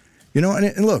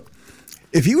 And look,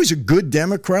 if he was a good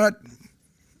Democrat,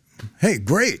 hey,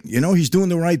 great. He's doing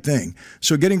the right thing.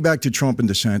 So getting back to Trump and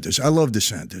DeSantis, I love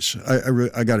DeSantis.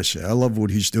 I got to say, I love what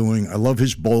he's doing. I love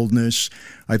his boldness.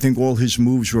 I think all his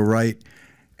moves were right.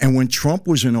 And when Trump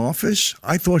was in office,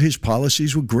 I thought his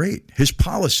policies were great. His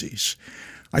policies.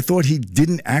 I thought he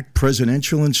didn't act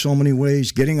presidential in so many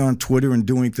ways, getting on Twitter and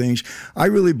doing things. I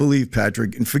really believe,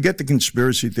 Patrick, and forget the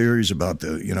conspiracy theories about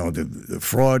the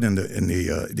fraud and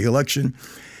the election.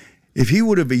 If he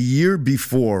would have a year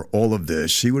before all of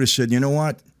this, he would have said, you know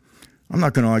what? I'm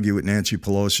not going to argue with Nancy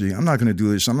Pelosi. I'm not going to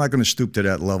do this. I'm not going to stoop to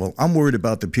that level. I'm worried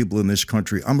about the people in this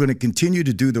country. I'm going to continue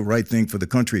to do the right thing for the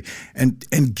country and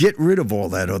get rid of all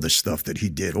that other stuff that he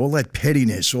did, all that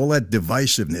pettiness, all that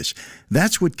divisiveness.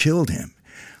 That's what killed him.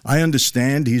 I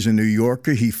understand he's a New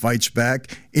Yorker. He fights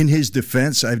back. In his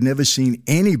defense, I've never seen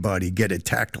anybody get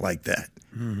attacked like that.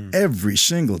 Mm-hmm. Every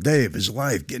single day of his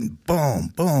life, getting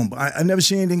boom, boom. I've never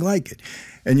seen anything like it.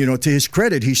 And, to his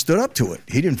credit, he stood up to it.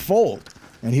 He didn't fold,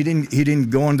 and he didn't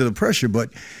go under the pressure.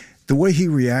 But the way he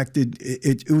reacted,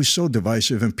 it was so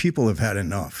divisive, and people have had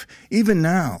enough. Even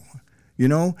now,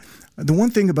 the one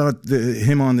thing about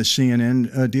him on the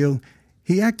CNN deal,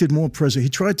 he acted more present. He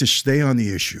tried to stay on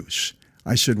the issues.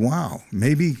 I said, wow,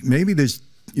 maybe there's,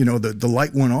 the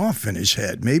light went off in his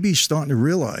head. Maybe he's starting to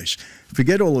realize,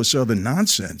 forget all this other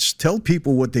nonsense. Tell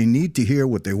people what they need to hear,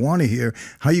 what they want to hear,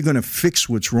 how you're going to fix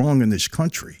what's wrong in this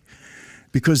country.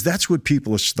 Because that's what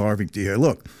people are starving to hear.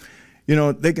 Look,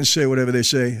 they can say whatever they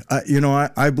say.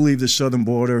 I believe the southern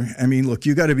border. I mean, look,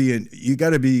 you got to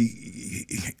be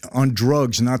on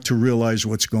drugs not to realize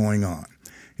what's going on.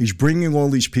 He's bringing all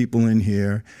these people in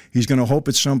here. He's going to hope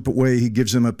at some way he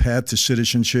gives them a path to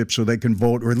citizenship so they can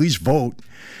vote, or at least vote.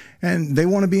 And they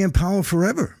want to be in power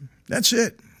forever. That's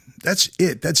it. That's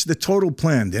the total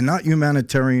plan. They're not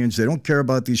humanitarians. They don't care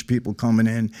about these people coming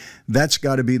in. That's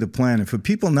got to be the plan. And for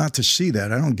people not to see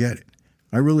that, I don't get it.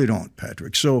 I really don't,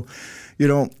 Patrick. So, you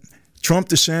know, Trump,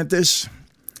 DeSantis,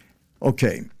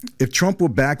 okay, if Trump were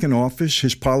back in office,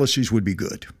 his policies would be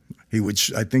good.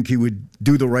 I think he would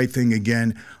do the right thing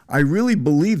again. I really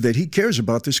believe that he cares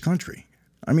about this country.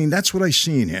 I mean, that's what I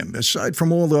see in him. Aside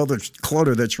from all the other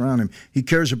clutter that's around him, he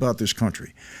cares about this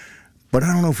country. But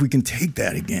I don't know if we can take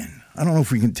that again. I don't know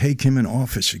if we can take him in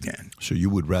office again. So you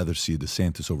would rather see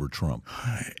DeSantis over Trump?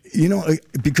 You know,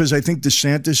 because I think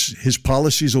DeSantis, his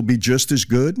policies will be just as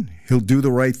good. He'll do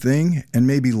the right thing and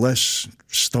maybe less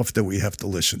stuff that we have to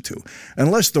listen to.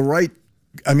 Unless the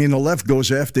left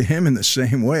goes after him in the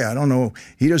same way. I don't know.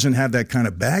 He doesn't have that kind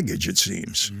of baggage, it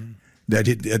seems,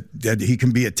 that he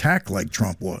can be attacked like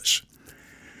Trump was.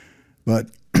 But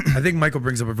I think Michael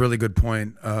brings up a really good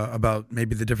point about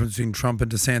maybe the difference between Trump and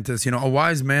DeSantis. You know, a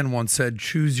wise man once said,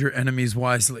 choose your enemies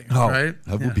wisely, right?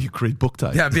 That would be a great book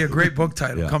title. Yeah, it'd be a great book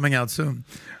title coming out soon.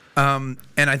 And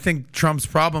I think Trump's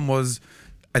problem was,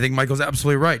 I think Michael's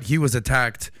absolutely right. He was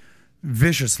attacked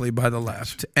viciously by the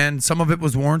left. And some of it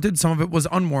was warranted, some of it was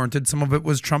unwarranted, some of it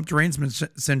was Trump derangement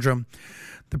syndrome.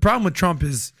 The problem with Trump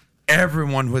is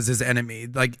everyone was his enemy.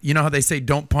 Like, you know how they say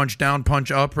don't punch down, punch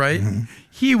up, right? Mm-hmm.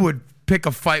 He would pick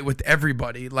a fight with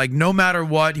everybody. Like, no matter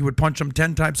what, he would punch them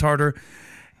 10 times harder.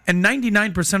 And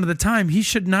 99% of the time, he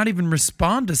should not even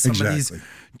respond to some of these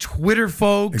Twitter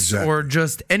folks or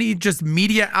just any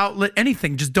media outlet,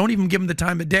 anything. Just don't even give him the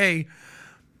time of day.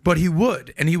 But he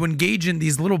would. And he would engage in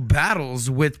these little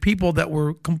battles with people that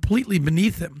were completely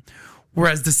beneath him.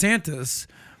 Whereas DeSantis,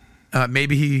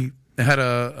 maybe he had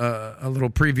a little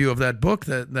preview of that book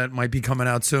that might be coming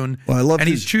out soon. Well, I love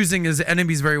he's choosing his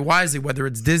enemies very wisely, whether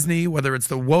it's Disney, whether it's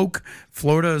the woke.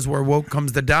 Florida is where woke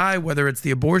comes to die, whether it's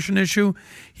the abortion issue.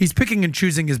 He's picking and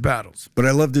choosing his battles. But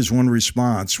I loved his one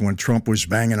response when Trump was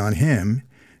banging on him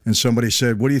and somebody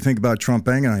said, what do you think about Trump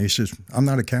banging on you? He says, I'm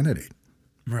not a candidate.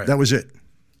 Right. That was it.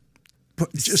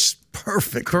 Just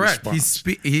perfect. Correct. Response.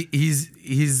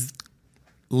 He's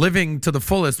living to the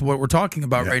fullest what we're talking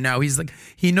about right now. He's like,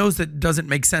 he knows that it doesn't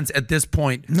make sense at this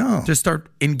point to start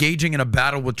engaging in a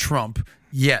battle with Trump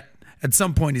yet. At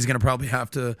some point, he's going to probably have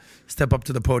to step up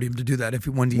to the podium to do that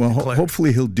when he declares.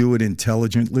 Hopefully he'll do it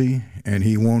intelligently and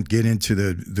he won't get into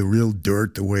the real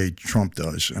dirt the way Trump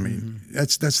does. I mean,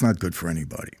 that's not good for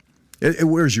anybody. It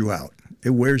wears you out. It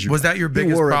wears you out. Was that your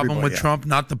biggest problem with Trump?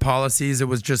 Not the policies. It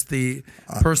was just the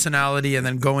personality and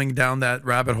then going down that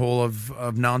rabbit hole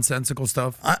of nonsensical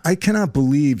stuff. I cannot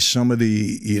believe some of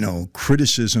the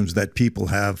criticisms that people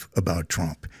have about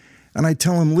Trump. And I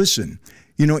tell them, listen,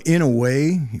 in a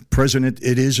way, President,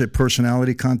 it is a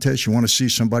personality contest. You want to see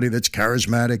somebody that's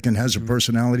charismatic and has a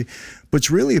personality. But it's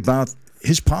really about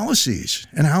his policies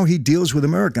and how he deals with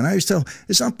America. And I always tell,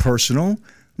 it's not personal.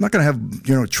 I'm not going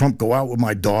to have Trump go out with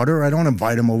my daughter. I don't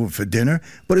invite him over for dinner.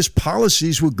 But his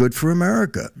policies were good for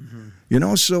America.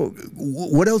 So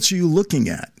what else are you looking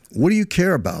at? What do you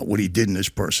care about what he did in his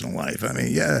personal life? I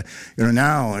mean,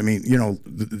 now,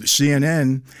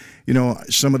 CNN,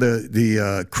 some of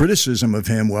the criticism of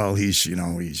him, well, he's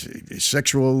a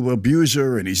sexual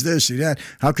abuser and he's this, he's that.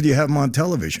 How could you have him on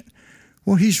television?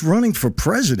 Well, he's running for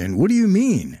president. What do you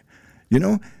mean?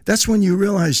 That's when you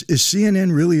realize, is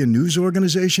CNN really a news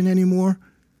organization anymore?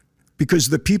 Because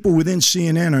the people within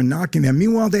CNN are knocking them.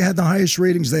 Meanwhile, they had the highest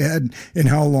ratings they had in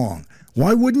how long?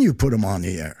 Why wouldn't you put them on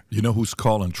the air? You know who's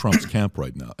calling Trump's camp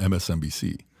right now?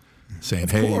 MSNBC. Saying,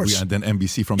 and then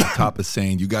NBC from the top is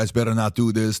saying, you guys better not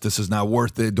do this. This is not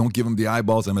worth it. Don't give him the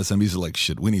eyeballs. MSNBC is like,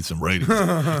 shit, we need some ratings.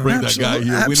 Bring that guy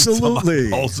here. Absolutely. We need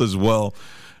some eyeballs as well.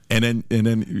 And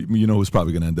then who's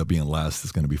probably going to end up being last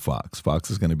is going to be Fox.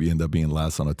 Fox is going to end up being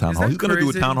last on a town hall. He's going to do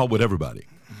a town hall with everybody.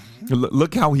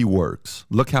 Look how he works.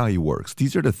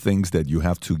 These are the things that you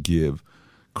have to give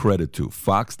credit to.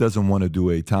 Fox doesn't want to do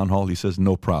a town hall. He says,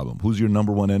 no problem. Who's your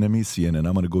number one enemy? CNN.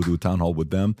 I'm going to go do a town hall with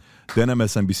them. Then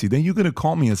MSNBC. Then you're going to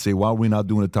call me and say, why are we not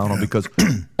doing a town hall? Because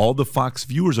all the Fox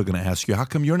viewers are going to ask you, how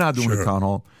come you're not doing a town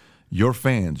hall? Your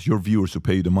fans, your viewers who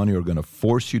pay you the money are going to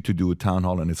force you to do a town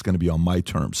hall, and it's going to be on my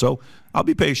terms. So I'll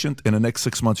be patient. In the next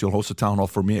 6 months, you'll host a town hall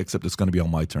for me, except it's going to be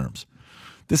on my terms.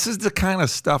 This is the kind of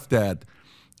stuff that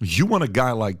you want a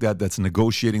guy like that that's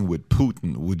negotiating with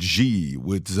Putin, with Xi,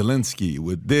 with Zelensky,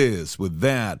 with this, with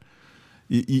that.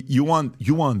 You want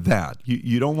that.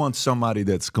 You don't want somebody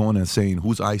that's going and saying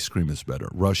whose ice cream is better,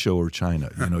 Russia or China.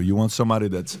 You want somebody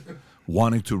that's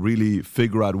wanting to really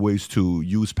figure out ways to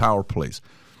use power plays.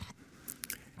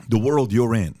 The world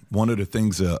you're in, one of the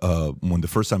things when the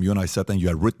first time you and I sat down, you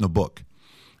had written a book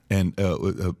and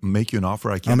make you an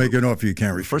offer. I'll make you an offer you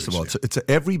can't refuse. First of all, it's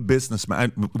every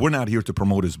businessman. We're not here to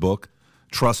promote his book.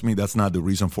 Trust me, that's not the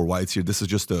reason for why it's here. This is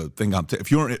just a thing.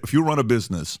 If you run a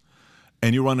business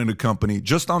and you're running a company,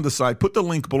 just on the side, put the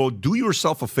link below. Do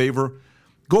yourself a favor.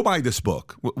 Go buy this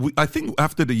book. I think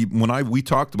after we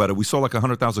talked about it, we saw like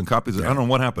 100,000 copies. I don't know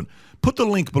what happened. Put the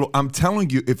link below. I'm telling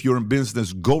you, if you're in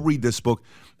business, go read this book.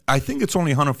 I think it's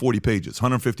only 140 pages,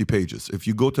 150 pages. If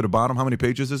you go to the bottom, how many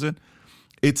pages is it?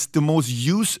 It's the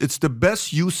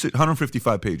best use,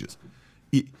 155 pages.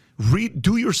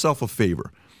 Do yourself a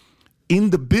favor. In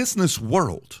the business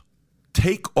world,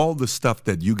 take all the stuff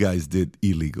that you guys did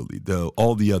illegally,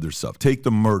 all the other stuff. Take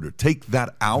the murder. Take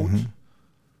that out. Mm-hmm.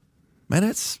 Man,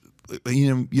 it's,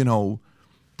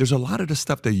 there's a lot of the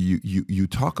stuff that you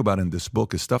talk about in this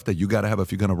book is stuff that you got to have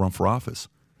if you're going to run for office.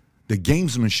 The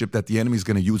gamesmanship that the enemy is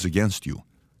going to use against you.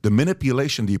 The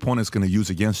manipulation the opponent is going to use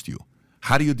against you.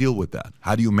 How do you deal with that?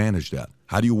 How do you manage that?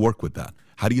 How do you work with that?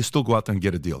 How do you still go out there and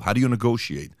get a deal? How do you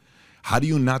negotiate? How do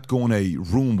you not go in a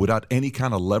room without any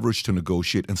kind of leverage to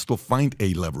negotiate and still find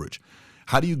a leverage?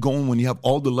 How do you go in when you have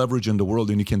all the leverage in the world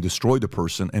and you can destroy the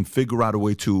person and figure out a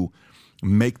way to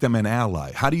make them an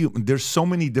ally? There's so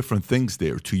many different things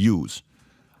there to use.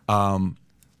 I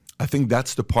think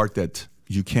that's the part that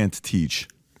you can't teach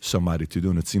somebody to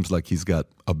do, and it seems like he's got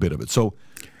a bit of it. So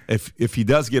if he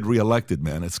does get reelected,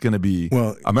 man, it's going to be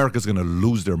America's going to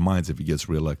lose their minds if he gets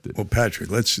reelected. Well,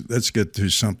 Patrick, let's get to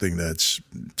something that's,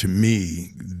 to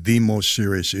me, the most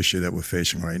serious issue that we're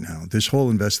facing right now. This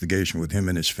whole investigation with him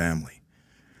and his family,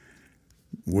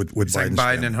 with Biden's Biden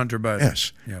family. and Hunter Biden.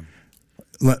 Yes. Yeah.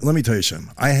 Let me tell you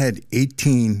something. I had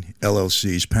 18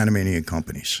 LLCs, Panamanian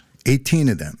companies, 18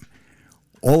 of them.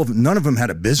 None of them had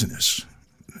a business.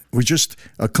 It was just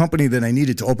a company that I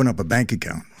needed to open up a bank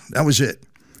account. That was it.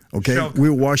 Okay? We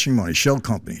were washing money, shell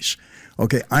companies.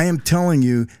 Okay, I am telling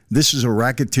you, this is a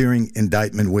racketeering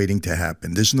indictment waiting to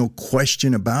happen. There's no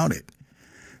question about it.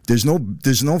 There's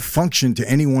no function to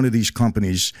any one of these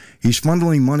companies. He's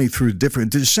funneling money through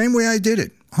the same way I did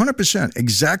it, 100%,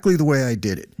 exactly the way I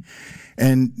did it.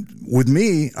 And with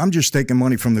me, I'm just taking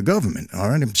money from the government, all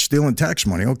right? I'm stealing tax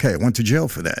money. Okay, I went to jail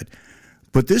for that.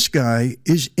 But this guy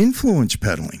is influence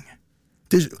peddling.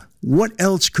 What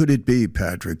else could it be,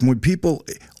 Patrick? When people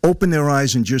open their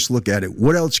eyes and just look at it,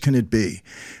 what else can it be?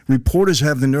 Reporters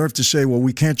have the nerve to say, well,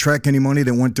 we can't track any money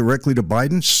that went directly to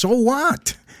Biden. So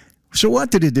what? So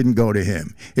what that it didn't go to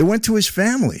him? It went to his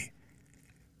family.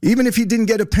 Even if he didn't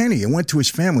get a penny, it went to his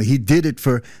family. He did it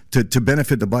to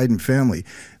benefit the Biden family.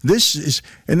 This is,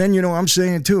 and then, I'm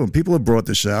saying it too, and people have brought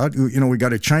this out. We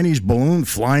got a Chinese balloon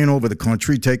flying over the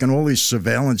country, taking all this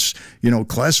surveillance,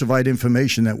 classified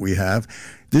information that we have.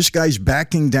 This guy's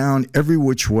backing down every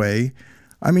which way.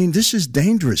 I mean, this is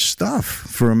dangerous stuff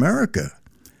for America.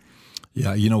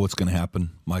 Yeah, you know what's going to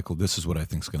happen, Michael? This is what I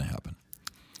think is going to happen.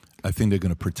 I think they're going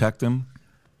to protect him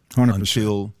 100%.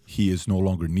 Until he is no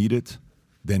longer needed.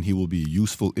 Then he will be a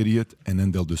useful idiot, and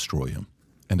then they'll destroy him.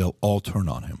 And they'll all turn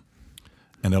on him.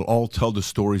 And they'll all tell the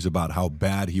stories about how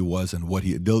bad he was and what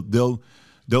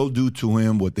they'll do to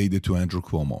him what they did to Andrew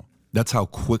Cuomo. That's how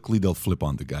quickly they'll flip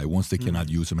on the guy once they cannot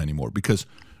use him anymore. Because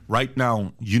right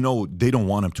now, they don't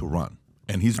want him to run.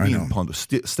 And he's being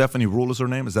punished. Stephanie Rule is her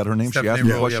name? Is that her name? Stephanie she asked me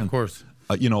a Rule, question. yeah, of course.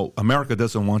 America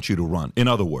doesn't want you to run. In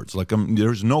other words,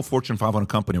 there's no Fortune 500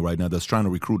 company right now that's trying to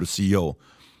recruit a CEO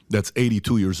that's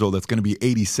 82 years old, that's going to be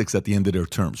 86 at the end of their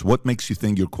terms. What makes you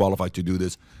think you're qualified to do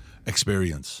this?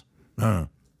 Experience.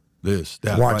 This,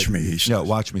 that. Watch right? me. Yeah,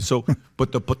 watch me. So,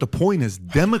 but the point is,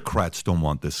 Democrats don't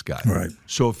want this guy. Right.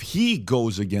 So if he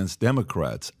goes against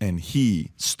Democrats and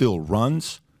he still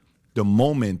runs, the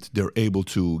moment they're able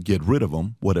to get rid of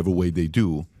him, whatever way they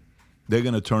do, they're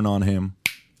going to turn on him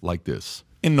like this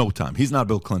in no time. He's not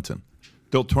Bill Clinton.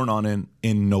 They'll turn on him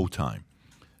in no time.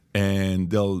 And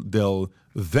they'll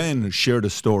then share the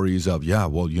stories of,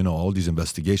 all these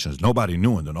investigations, nobody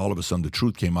knew, and then all of a sudden the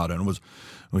truth came out, and it was,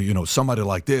 somebody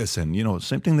like this, and,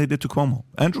 same thing they did to Cuomo.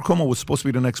 Andrew Cuomo was supposed to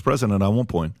be the next president at one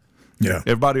point. Yeah.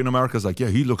 Everybody in America is like,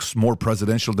 he looks more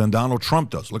presidential than Donald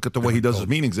Trump does. Look at the way he does his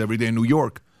meetings every day in New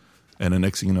York. And the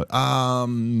next thing you know,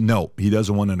 no, he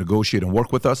doesn't want to negotiate and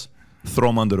work with us. Throw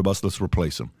him under the bus, let's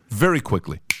replace him. Very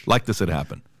quickly, like this had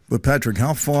happened. But Patrick,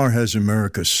 how far has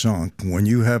America sunk when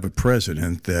you have a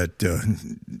president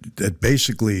that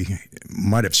basically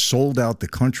might have sold out the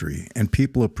country, and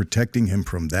people are protecting him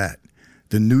from that?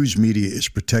 The news media is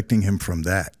protecting him from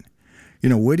that.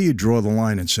 Where do you draw the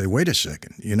line and say, wait a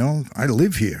second, I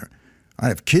live here. I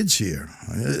have kids here.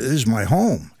 This is my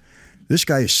home. This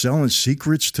guy is selling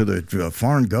secrets to the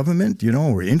foreign government,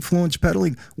 or influence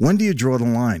peddling. When do you draw the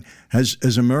line? Has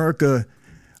America,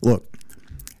 look,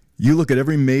 you look at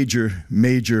every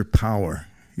major power,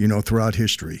 throughout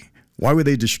history. Why were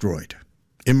they destroyed?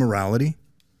 Immorality,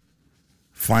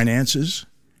 finances,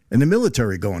 and the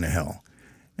military going to hell.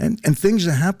 And things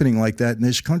are happening like that in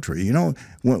this country. You know,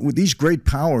 with these great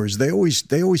powers, they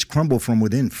always crumble from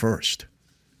within first.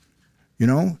 You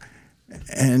know,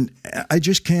 and I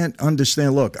just can't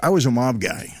understand. Look, I was a mob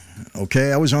guy.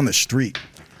 Okay, I was on the street.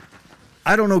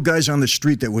 I don't know guys on the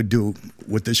street that would do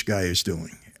what this guy is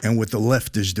doing and what the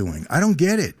left is doing. I don't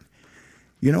get it.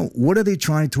 You know, what are they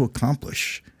trying to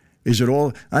accomplish? Is it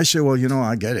all? I say, well, you know,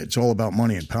 I get it. It's all about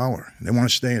money and power. They want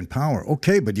to stay in power.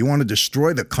 Okay, but you want to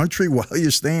destroy the country while you're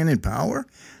staying in power?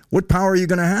 What power are you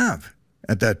going to have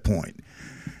at that point?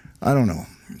 I don't know.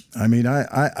 I mean,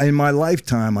 I in my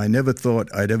lifetime, I never thought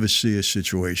I'd ever see a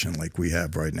situation like we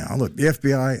have right now. Look, the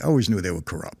FBI, I always knew they were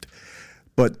corrupt.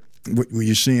 But what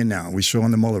you're seeing now, we saw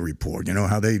in the Mueller report, you know,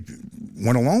 how they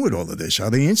went along with all of this, how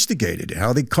they instigated it,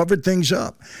 how they covered things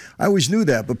up. I always knew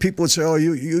that, but people would say, oh,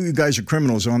 you guys are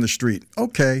criminals on the street.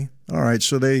 Okay, all right,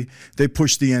 so they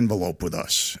pushed the envelope with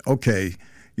us. Okay,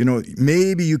 you know,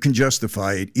 maybe you can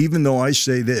justify it, even though I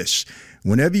say this.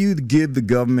 Whenever you give the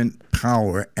government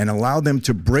power and allow them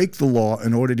to break the law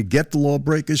in order to get the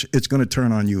lawbreakers, it's going to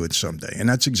turn on you someday, and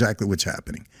that's exactly what's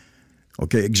happening.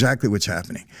 Okay, exactly what's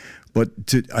happening. But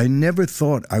I never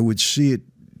thought I would see it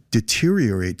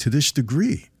deteriorate to this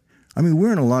degree. I mean,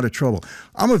 we're in a lot of trouble.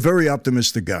 I'm a very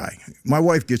optimistic guy. My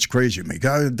wife gets crazy with me.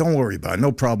 God, don't worry about it.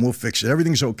 No problem. We'll fix it.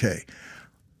 Everything's okay.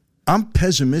 I'm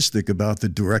pessimistic about the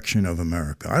direction of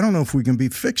America. I don't know if we can be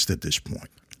fixed at this point.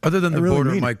 Other than the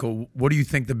border, Michael, what do you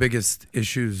think the biggest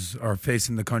issues are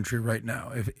facing the country right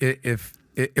now? If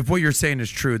what you're saying is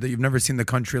true, that you've never seen the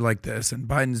country like this, and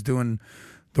Biden's doing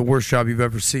the worst job you've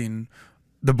ever seen,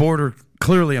 the border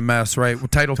clearly a mess, right?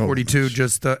 Title 42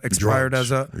 just expired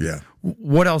Drugs. Yeah.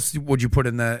 What else would you put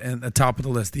in the top of the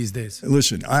list these days?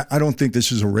 Listen, I don't think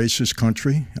this is a racist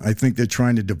country. I think they're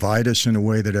trying to divide us in a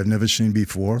way that I've never seen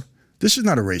before. This is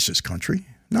not a racist country.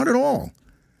 Not at all.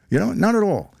 You know, not at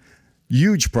all.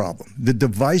 Huge problem. The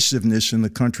divisiveness in the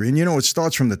country. And, you know, it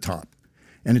starts from the top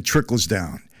and it trickles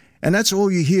down. And that's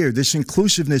all you hear, this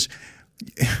inclusiveness.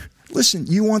 Listen,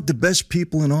 you want the best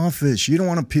people in office. You don't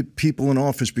want people in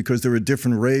office because they're a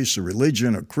different race or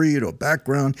religion or creed or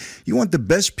background. You want the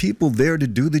best people there to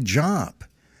do the job,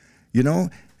 you know?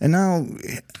 And now,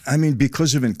 I mean,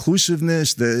 because of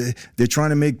inclusiveness, they're trying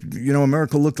to make, you know,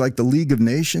 America look like the League of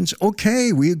Nations.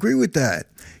 Okay, we agree with that.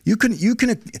 You can,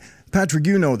 Patrick,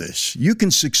 you know this. You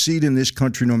can succeed in this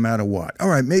country no matter what. All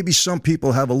right, maybe some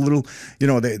people have a little, you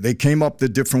know, they came up the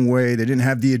different way. They didn't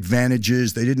have the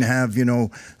advantages. They didn't have, you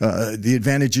know, the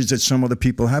advantages that some other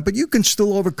people have. But you can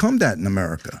still overcome that in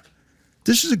America.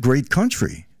 This is a great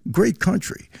country, great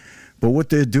country. But what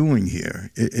they're doing here,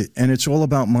 and it's all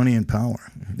about money and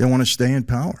power. They want to stay in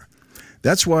power.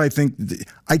 That's why I think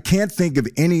I can't think of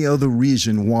any other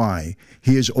reason why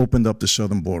he has opened up the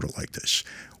southern border like this.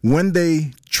 When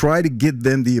they try to give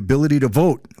them the ability to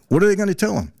vote, what are they going to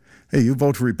tell them? Hey, you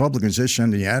vote for Republicans, they're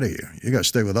sending you out of here. You got to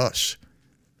stay with us.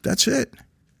 That's it.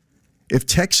 If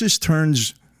Texas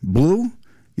turns blue,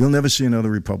 you'll never see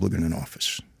another Republican in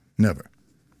office. Never.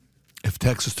 If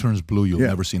Texas turns blue, you'll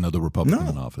never see another Republican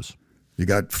in office. You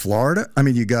got Florida. I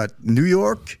mean, you got New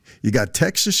York. You got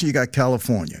Texas. You got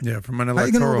California. Yeah, from an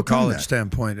electoral college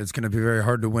standpoint, it's going to be very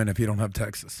hard to win if you don't have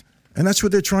Texas. And that's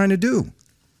what they're trying to do.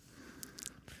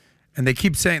 And they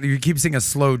keep saying, you keep seeing a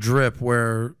slow drip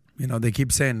where, you know, they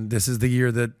keep saying this is the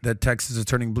year that Texas is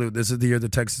turning blue. This is the year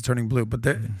that Texas is turning blue. But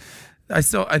I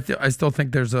still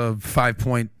think there's a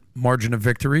 5-point margin of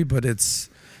victory, but it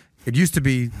used to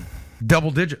be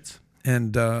double digits.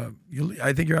 And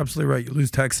I think you're absolutely right. You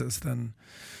lose Texas, then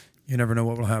you never know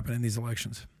what will happen in these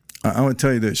elections. I want to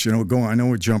tell you this. You know, I know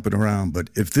we're jumping around, but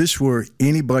if this were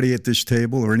anybody at this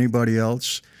table or anybody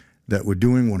else that were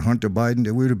doing what Hunter Biden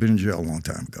did, we would have been in jail a long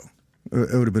time ago.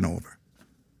 It would have been over.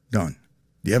 Done.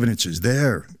 The evidence is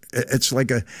there. It's like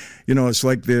it's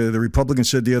like the Republican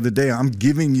said the other day, I'm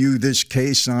giving you this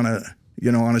case on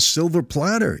a silver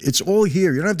platter. It's all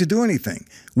here. You don't have to do anything.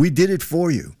 We did it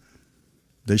for you.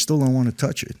 They still don't want to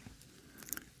touch it.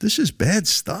 This is bad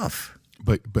stuff.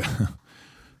 But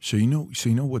so you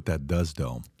know what that does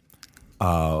though.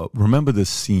 Remember the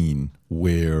scene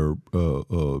where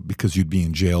because you'd be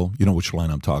in jail, you know which line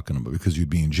I'm talking about, because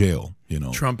you'd be in jail, you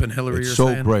know. Trump and Hillary. It's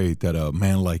so great that a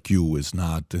man like you is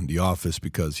not in the office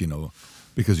because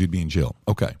you'd be in jail.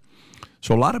 Okay.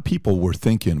 So a lot of people were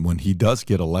thinking when he does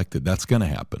get elected, that's going to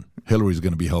happen. Hillary's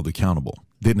going to be held accountable.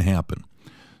 Didn't happen.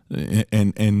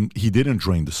 And he didn't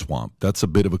drain the swamp. That's a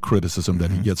bit of a criticism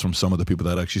that he gets from some of the people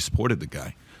that actually supported the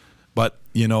guy. But,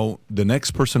 you know, the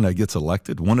next person that gets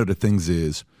elected, one of the things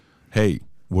is, hey,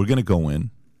 we're going to go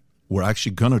in. We're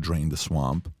actually going to drain the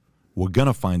swamp. We're going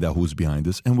to find out who's behind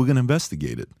this, and we're going to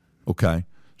investigate it. Okay?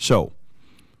 So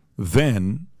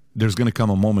then there's going to come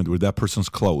a moment where that person's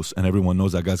close and everyone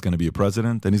knows that guy's going to be a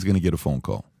president, then he's going to get a phone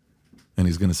call. And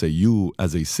he's going to say, you,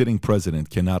 as a sitting president,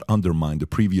 cannot undermine the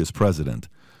previous president,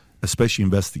 especially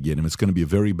investigate him. It's going to be a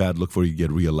very bad look for you to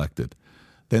get reelected.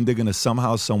 Then they're going to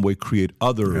somehow, some way create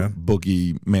other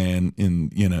boogeyman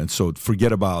and so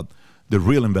forget about the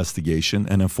real investigation,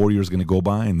 and then 4 years going to go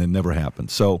by and then never happen.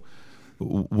 So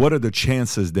what are the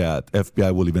chances that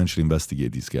FBI will eventually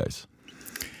investigate these guys?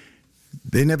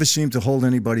 They never seem to hold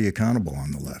anybody accountable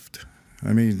on the left.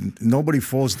 I mean, nobody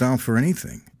falls down for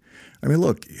anything. I mean,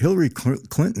 look, Hillary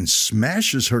Clinton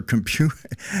smashes her computer.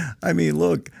 I mean,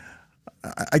 look,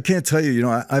 I can't tell you,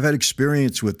 I've had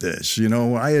experience with this.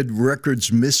 I had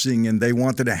records missing and they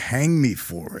wanted to hang me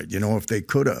for it, if they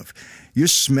could have. You're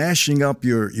smashing up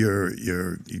your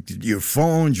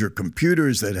phones, your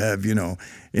computers that have,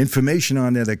 information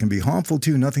on there that can be harmful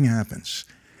to you. Nothing happens.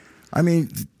 I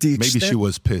mean, maybe she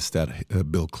was pissed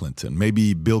at Bill Clinton.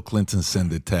 Maybe Bill Clinton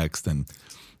sent a text and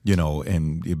Bill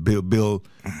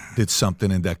did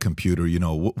something in that computer.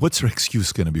 What's her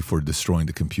excuse going to be for destroying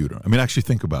the computer? I mean, actually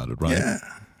think about it, right? Yeah.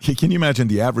 Can you imagine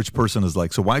the average person is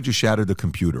like, so why'd you shatter the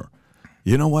computer?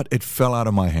 You know what? It fell out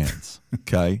of my hands,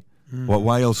 okay? Well,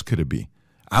 why else could it be?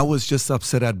 I was just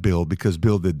upset at Bill because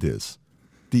Bill did this.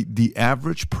 The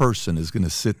average person is going to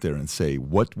sit there and say,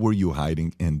 what were you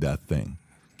hiding in that thing?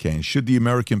 Okay, and should the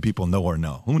American people know or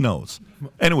no? Who knows?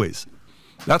 Anyways,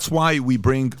 that's why we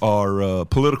bring our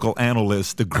political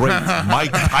analyst, the great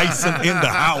Mike Tyson, in the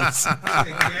house.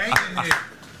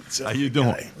 How you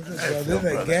doing? There's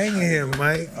a gang in here,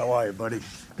 Mike. How are you, buddy?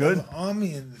 Good? There's an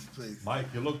army in this place. Mike,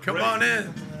 you look Come great. on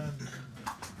in.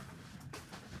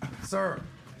 Sir.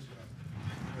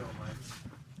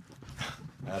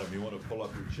 Adam, you want to pull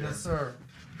up your chair? Yes, sir.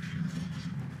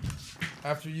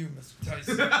 After you, Mr.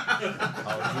 Tyson.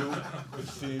 How are you? Good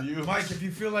seeing you. Mike, if you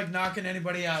feel like knocking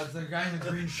anybody out, it's the guy in the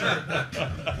green shirt.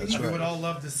 That's we would all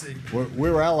love to see.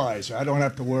 We're allies. I don't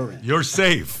have to worry. You're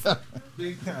safe.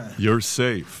 Big time. You're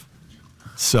safe.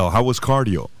 So, how was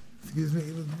cardio? Excuse me,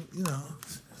 it was,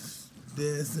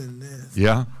 this and this.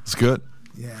 Yeah, it's good.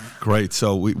 Yeah. Great.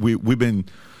 So we've been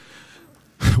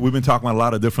talking about a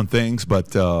lot of different things,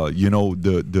 but the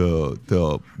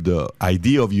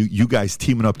idea of you guys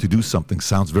teaming up to do something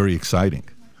sounds very exciting.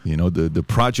 The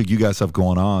project you guys have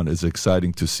going on is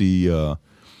exciting to see.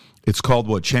 It's called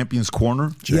what? Champions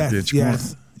Corner?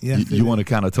 Yes. You want to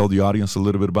kind of tell the audience a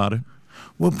little bit about it?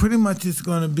 Well, pretty much it's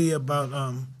going to be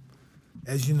about,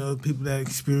 as you know, people that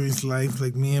experience life,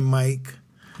 like me and Mike,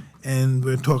 and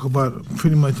we'll talk about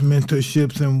pretty much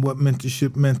mentorships and what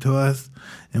mentorship meant to us,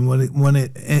 and what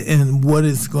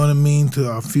it's going to mean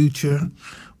to our future.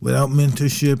 Without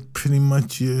mentorship, pretty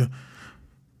much you're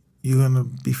going to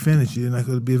be finished. You're not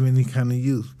going to be of any kind of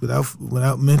use.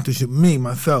 Without mentorship,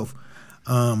 myself,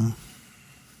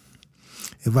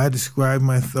 if I describe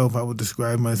myself, I would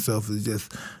describe myself as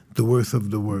just the worst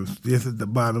of the worst, just at the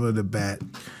bottom of the bat.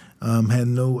 Had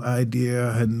no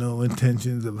idea, had no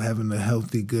intentions of having a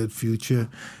healthy, good future.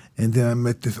 And then I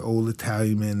met this old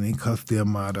Italian man named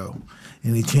Amato,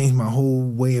 and he changed my whole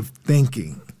way of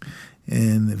thinking.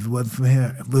 And if it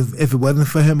wasn't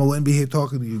for him, I wouldn't be here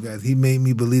talking to you guys. He made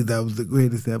me believe that I was the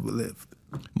greatest ever lived.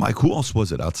 Mike, who else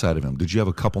was it outside of him? Did you have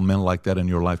a couple men like that in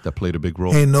your life that played a big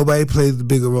role? Hey, nobody plays a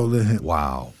bigger role than him.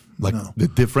 Wow. The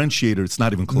differentiator, it's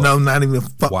not even close. No, not even.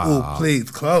 Wow. Oh,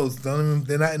 please, close.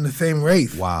 They're not in the same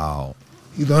race. Wow.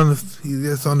 He's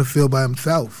just on the field by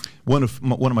himself. One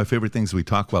of my favorite things we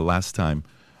talked about last time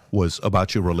was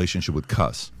about your relationship with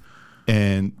Cuss.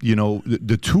 And,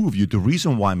 the two of you, the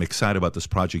reason why I'm excited about this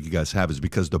project you guys have is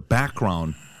because the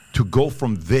background to go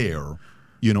from there,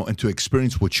 and to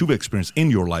experience what you've experienced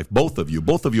in your life, both of you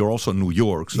are also in New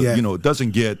York. So, it doesn't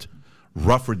get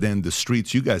rougher than the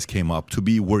streets you guys came up to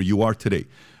be where you are today.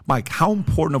 Mike, how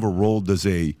important of a role does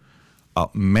a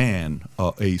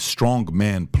strong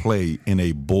man play in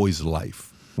a boy's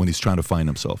life when he's trying to find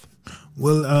himself?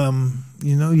 Well,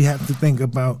 you have to think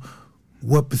about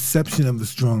what perception of a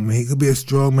strong man. He could be a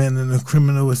strong man in a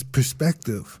criminal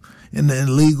perspective, in the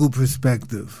illegal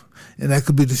perspective. And that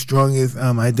could be the strongest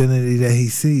identity that he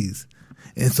sees.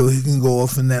 And so he can go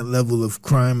off in that level of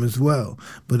crime as well.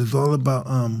 But it's all about...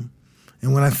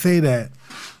 And when I say that,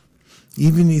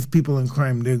 even these people in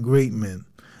crime, they're great men.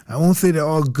 I won't say they're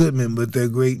all good men, but they're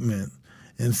great men.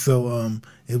 And so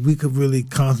if we could really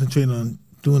concentrate on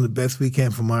doing the best we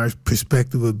can from our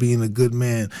perspective of being a good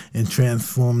man and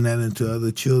transform that into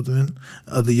other children,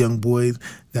 other young boys,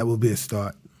 that would be a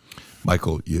start.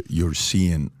 Michael, you're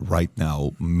seeing right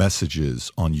now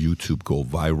messages on YouTube go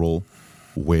viral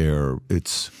where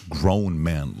it's grown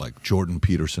men like Jordan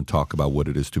Peterson talk about what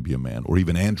it is to be a man, or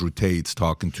even Andrew Tate's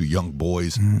talking to young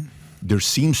boys. There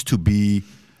seems to be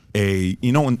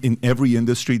in every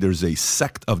industry, there's a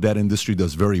sect of that industry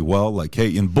does very well. Like,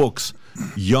 hey, in books,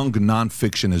 young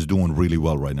nonfiction is doing really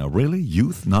well right now. Really?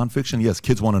 Youth nonfiction? Yes,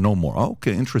 kids want to know more.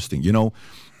 Okay, interesting.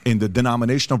 In the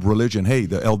denomination of religion, hey,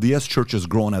 the LDS church is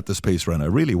growing at this pace right now.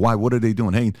 Really? Why? What are they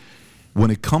doing? Hey, when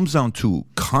it comes down to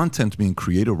content being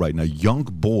created right now, young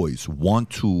boys want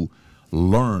to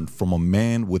learn from a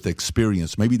man with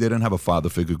experience. Maybe they didn't have a father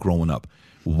figure growing up.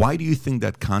 Why do you think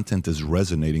that content is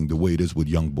resonating the way it is with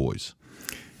young boys?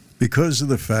 Because of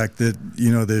the fact that,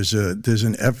 there's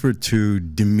an effort to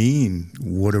demean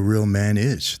what a real man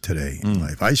is today in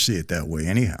life. I see it that way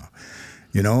anyhow.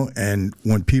 And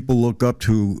when people look up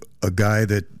to a guy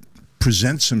that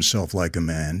presents himself like a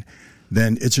man,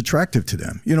 then it's attractive to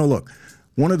them. Look,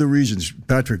 one of the reasons,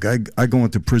 Patrick, I go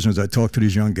into prisons, I talk to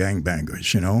these young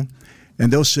gangbangers,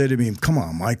 and they'll say to me, come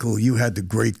on, Michael, you had the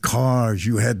great cars,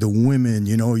 you had the women,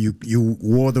 you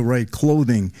wore the right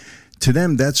clothing. To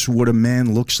them, that's what a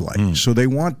man looks like. So they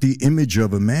want the image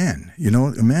of a man,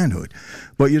 a manhood.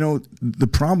 But, the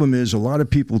problem is a lot of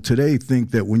people today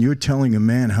think that when you're telling a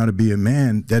man how to be a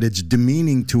man, that it's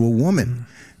demeaning to a woman.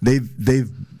 They've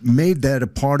made that a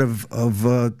part of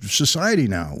society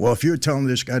now. Well, if you're telling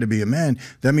this guy to be a man,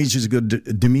 that means he's going to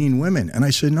demean women. And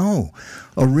I said, no,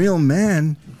 a real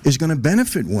man is going to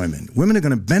benefit women. Women are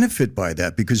going to benefit by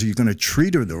that because he's going to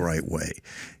treat her the right way.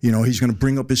 He's going to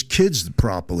bring up his kids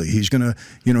properly. He's going to,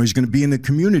 he's going to be in the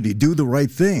community, do the right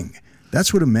thing.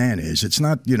 That's what a man is. It's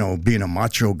not, being a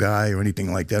macho guy or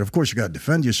anything like that. Of course, you got to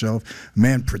defend yourself. A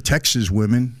man protects his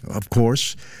women, of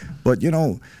course. But,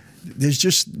 there's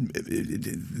just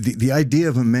the idea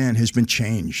of a man has been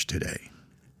changed today.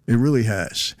 It really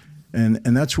has.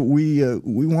 And that's what we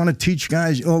want to teach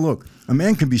guys. Oh, look, a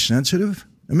man can be sensitive.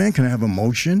 A man can have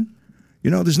emotion.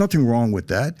 There's nothing wrong with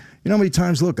that. How many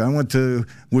times, look, I went to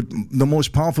with the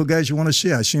most powerful guys you want to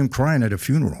see. I see them crying at a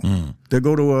funeral. They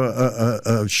go to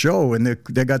a show and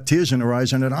they got tears in their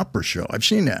eyes in an opera show. I've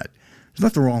seen that. There's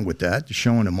nothing wrong with that,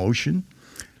 showing emotion.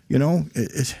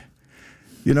 And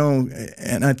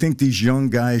I think these young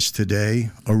guys today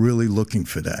are really looking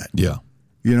for that. Yeah.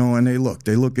 And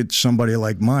they look at somebody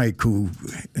like Mike who,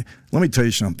 let me tell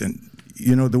you something,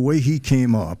 the way he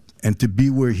came up and to be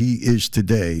where he is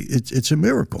today, it's a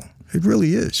miracle. It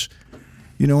really is.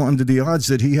 Under the odds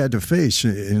that he had to face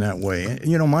in that way.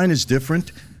 Mine is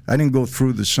different. I didn't go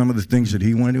through some of the things that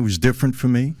he went. It was different for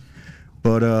me.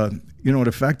 But,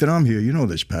 the fact that I'm here,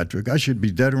 this, Patrick, I should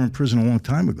be dead or in prison a long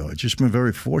time ago. It's just been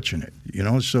very fortunate,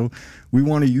 So we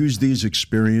want to use these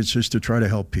experiences to try to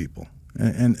help people.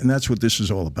 And that's what this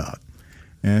is all about.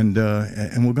 And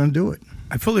we're going to do it.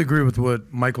 I fully agree with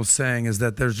what Michael's saying, is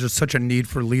that there's just such a need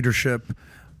for leadership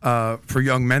for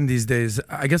young men these days.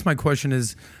 I guess my question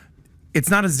is, it's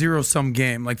not a zero-sum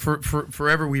game. Like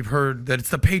forever we've heard that it's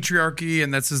the patriarchy,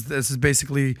 and this is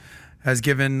basically has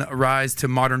given rise to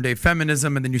modern-day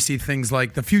feminism, and then you see things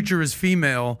like the future is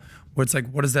female, where it's like,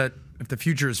 what is that? If the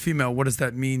future is female, what does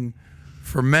that mean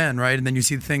for men, right? And then you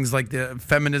see things like the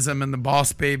feminism and the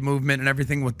boss babe movement and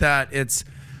everything with that. It's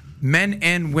men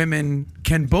and women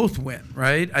can both win,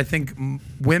 right? I think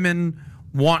women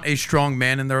want a strong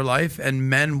man in their life, and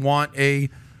men want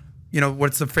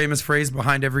what's the famous phrase,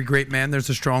 behind every great man, there's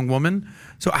a strong woman.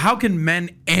 So how can men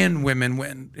and women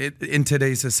win in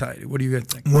today's society? What do you guys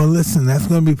think? Well, listen, that's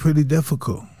going to be pretty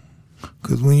difficult.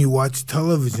 Because when you watch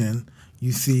television,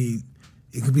 you see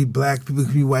it could be black people, it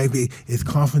could be white people. It's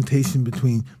confrontation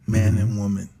between man and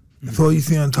woman. That's all you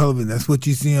see on television. That's what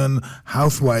you see on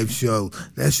Housewives show.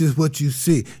 That's just what you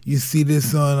see. You see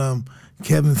this on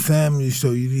Kevin Samuels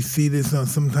show. You see this on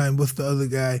sometimes, what's the other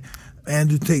guy?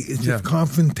 Andrew Tate. It's just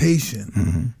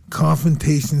confrontation.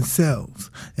 Confrontation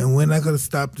sells. And we're not going to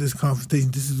stop this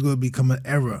confrontation. This is going to become an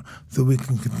era so we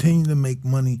can continue to make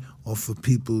money off of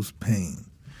people's pain.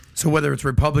 So whether it's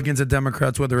Republicans and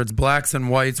Democrats, whether it's blacks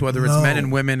and whites, whether it's men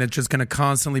and women, it's just going to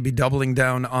constantly be doubling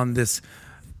down on this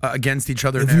against each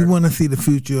other. If you want to see the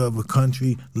future of a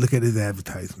country, look at his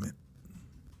advertisement.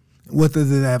 What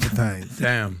does it advertise?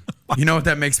 Damn. You know what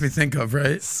that makes me think of,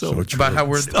 right? So true. About how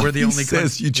we're the only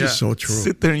country. You just so true.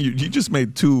 Sit there and you just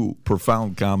made two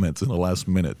profound comments in the last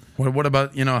minute. What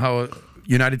about, how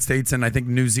United States and I think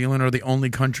New Zealand are the only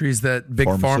countries that Big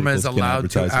Pharma is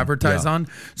allowed to advertise on?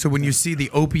 So when you see the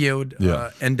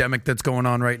opioid endemic that's going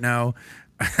on right now,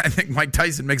 I think Mike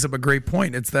Tyson makes up a great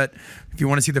point. It's that if you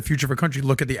want to see the future of a country,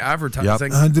 look at the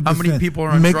advertising. 100%. How many people are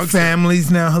on mixed drugs? Families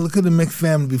now. Look at the mixed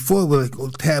family. Before, we're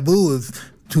like, taboo is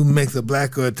to mix a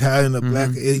black or Italian or black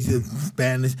or Asian,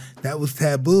 Spanish, that was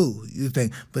taboo, you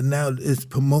think. But now it's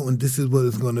promoting this is what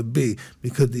it's going to be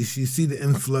because you see the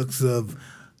influx of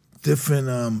different,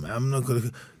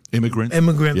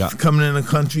 immigrants coming in the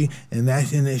country, and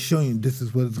they're showing you this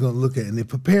is what it's going to look at, and they're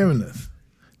preparing us.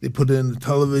 They put it in the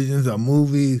televisions, our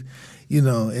movies,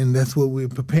 and that's what we're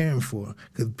preparing for.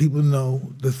 Because people know,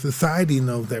 the society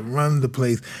knows that runs the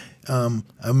place.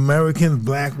 Americans,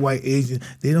 black, white, Asian,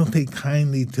 they don't take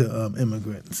kindly to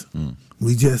immigrants.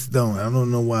 We just don't. I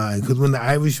don't know why. Because when the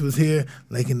Irish was here,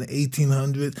 like in the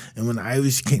 1800s, and when the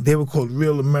Irish came, they were called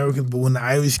real Americans, but when the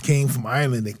Irish came from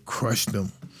Ireland, they crushed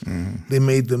them. They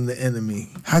made them the enemy.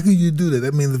 How could you do that?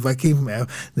 That means if I came from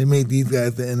Africa, they made these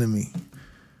guys the enemy.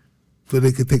 So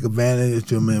they could take advantage of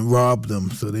them and rob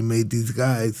them. So they made these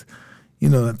guys,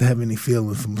 not to have any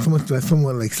feelings.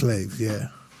 Somewhat like slaves, yeah.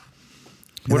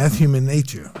 And that's human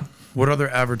nature. What other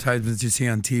advertisements you see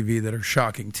on TV that are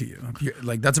shocking to you?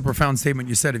 Like, that's a profound statement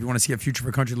you said. If you want to see a future for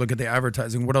a country, look at the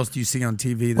advertising. What else do you see on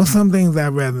TV? Well, some things I'd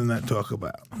rather not talk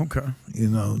about. Okay.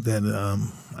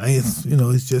 It's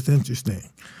just interesting.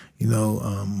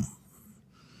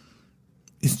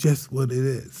 It's just what it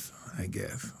is, I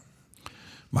guess.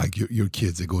 Mike, your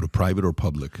kids, they go to private or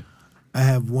public? I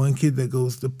have one kid that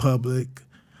goes to public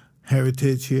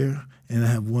heritage here, and I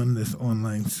have one that's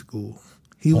online school.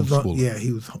 He was online. Yes,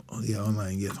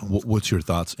 homeschool. What's your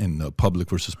thoughts in public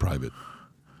versus private?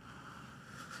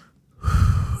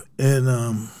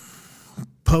 In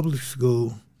public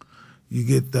school, you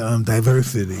get the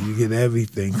diversity. You get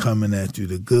everything coming at you: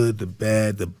 the good, the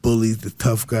bad, the bullies, the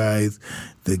tough guys,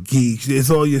 the geeks.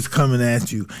 It's all just coming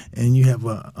at you, and you have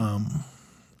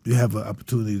an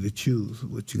opportunity to choose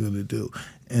what you're going to do.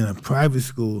 In a private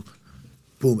school,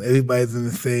 boom, everybody's in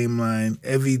the same line.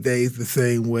 Every day is the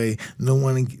same way.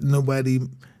 Nobody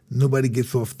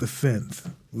gets off the fence.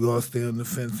 We all stay on the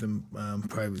fence in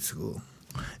private school.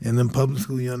 And in public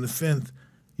school, you're on the fence.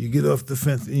 You get off the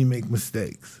fence and you make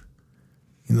mistakes.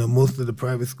 Most of the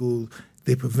private schools,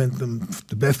 they prevent them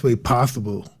the best way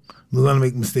possible. We're going to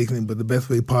make mistakes, but the best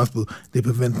way possible, they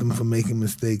prevent them from making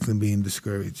mistakes and being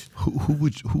discouraged. Who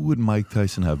would Mike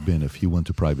Tyson have been if he went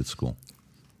to private school?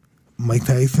 Mike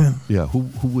Tyson? Yeah, who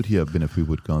would he have been if he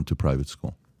would have gone to private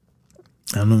school?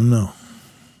 I don't know.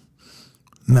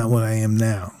 Not what I am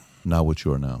now. Not what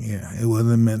you are now. Yeah, it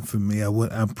wasn't meant for me. I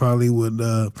probably would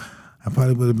have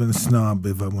been a snob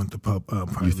if I went to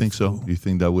private. You think school. so? You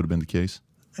think that would have been the case?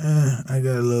 I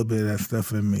got a little bit of that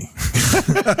stuff in me.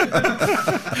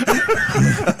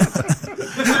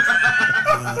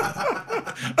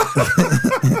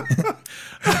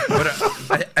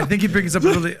 But I think he brings up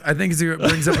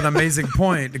an amazing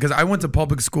point, because I went to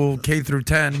public school K through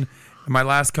 10. In my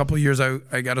last couple of years, I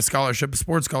got a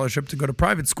sports scholarship to go to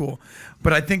private school.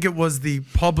 But I think it was the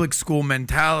public school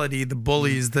mentality, the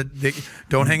bullies that they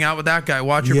don't hang out with that guy,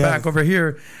 watch your back over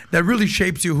here, that really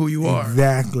shapes you who you are.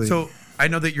 Exactly. So I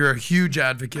know that you're a huge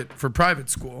advocate for private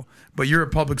school, but you're a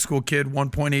public school kid,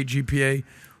 1.8 GPA.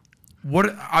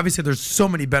 Obviously, there's so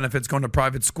many benefits going to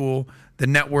private school, the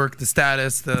network, the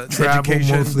status, the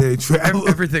education, mostly,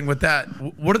 everything with that.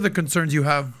 What are the concerns you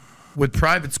have with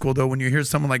private school, though, when you hear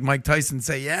someone like Mike Tyson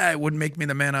say, it wouldn't make me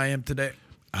the man I am today?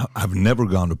 I've never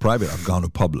gone to private. I've gone to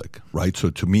public, right? So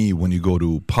to me, when you go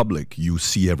to public, you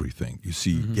see everything. You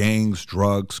see gangs,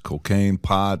 drugs, cocaine,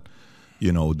 pot, the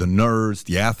nerds,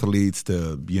 the athletes,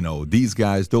 these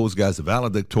guys, those guys, the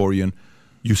valedictorian.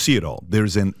 You see it all.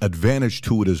 There's an advantage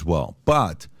to it as well.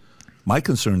 But my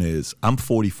concern is I'm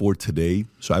 44 today,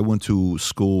 so I went to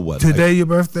school. Today, your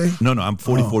birthday? No, I'm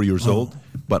 44 years old.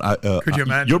 But Could you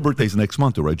imagine? Your birthday's next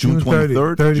month, right? June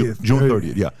 23rd? 30th. June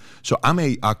 30th, yeah. So I'm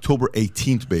a October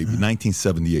 18th baby,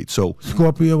 1978. So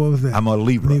Scorpio, what was that? I'm a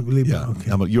Libra. Libra, yeah.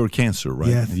 okay. You're a Cancer, right?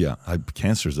 Yes. Yeah.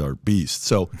 Cancers are beasts.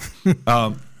 So,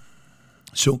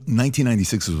 so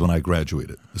 1996 is when I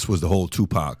graduated. This was the whole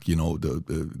Tupac.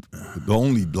 The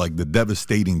only the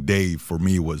devastating day for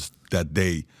me was that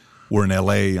day. We're in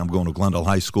LA. I'm going to Glendale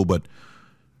High School, but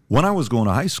when I was going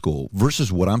to high school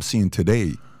versus what I'm seeing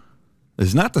today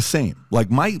is not the same. Like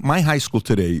my high school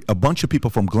today, a bunch of people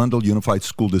from Glendale Unified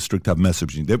School District have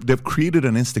messaged me. They've created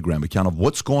an Instagram account of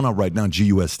what's going on right now in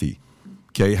GUSD.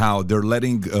 Okay, how they're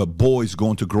letting boys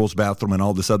go into girls' bathroom and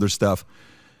all this other stuff.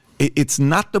 It's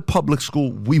not the public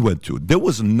school we went to. There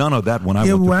was none of that when I went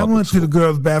to public school. Yeah, when I went to the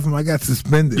girls' bathroom, I got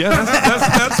suspended. Yeah,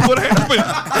 that's what happened.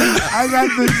 I got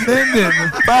suspended.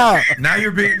 Now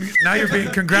you're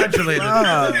being congratulated.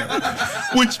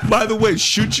 Which, by the way,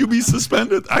 should you be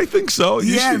suspended? I think so.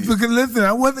 Yeah, because listen,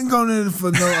 I wasn't going in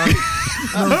for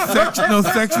no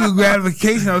sexual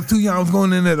gratification. I was too young. I was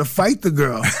going in there to fight the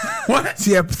girl. What?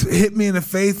 She had hit me in the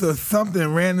face or something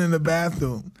and ran in the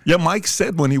bathroom. Yeah, Mike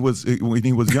said when he was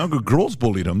younger, girls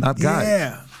bullied him, not guys.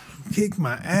 Yeah. Kicked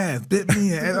my ass, bit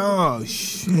me, and oh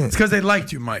shit! It's because they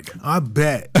liked you, Mike. I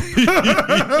bet.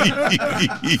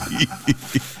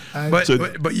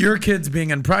 But your kid's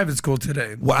being in private school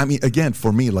today. Well, I mean, again,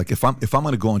 for me, like if I'm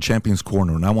going to go on Champions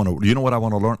Corner and I want to, you know what I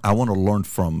want to learn? I want to learn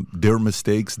from their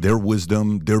mistakes, their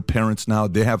wisdom, their parents. Now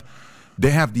they have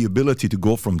the ability to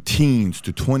go from teens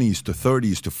to 20s to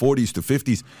 30s to 40s to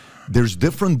 50s. There's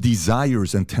different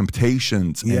desires and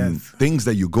temptations and things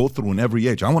that you go through in every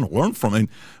age. I want to learn from it. And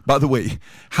by the way,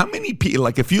 how many people,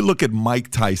 like if you look at Mike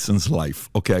Tyson's life,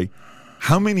 okay,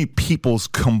 how many people's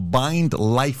combined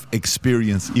life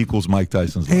experience equals Mike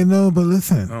Tyson's life? Hey, no, but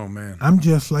listen. Oh, man. I'm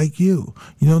just like you.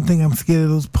 You don't think I'm scared of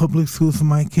those public schools for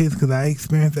my kids because I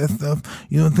experienced that stuff?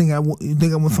 You think I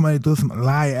want somebody to throw some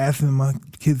lie ass in my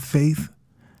kid's face?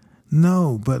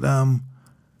 No, but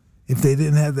if they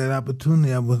didn't have that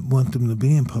opportunity, I would want them to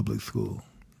be in public school.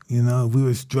 You know, if we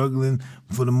were struggling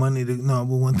for the money, I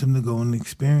would want them to go and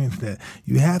experience that.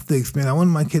 You have to experience. I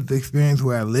wanted my kids to experience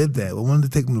where I lived at. I wanted to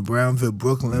take them to Brownsville,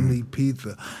 Brooklyn, let them eat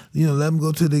pizza. You know, let them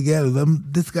go to the ghetto.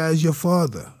 This guy's your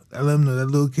father. I let them know that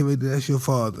little kid right there, that's your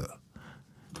father.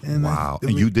 And wow,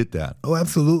 and you did that? Oh,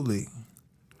 absolutely.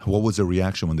 What was the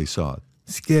reaction when they saw it?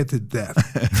 Scared to death.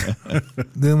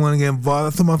 Didn't want to get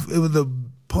involved. It was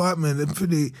an apartment, it's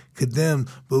pretty condemned,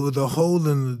 but with a hole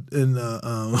in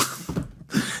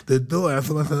the door. I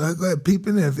said, go ahead, peep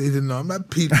in there. They said, no, I'm not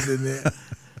peeping in there.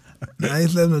 And I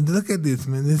just let them, look at this,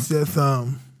 man. It's just a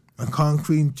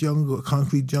concrete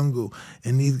jungle.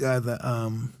 And these guys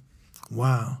are,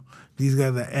 wow. These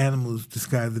guys are animals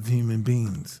disguised as human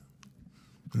beings.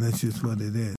 And that's just what it is.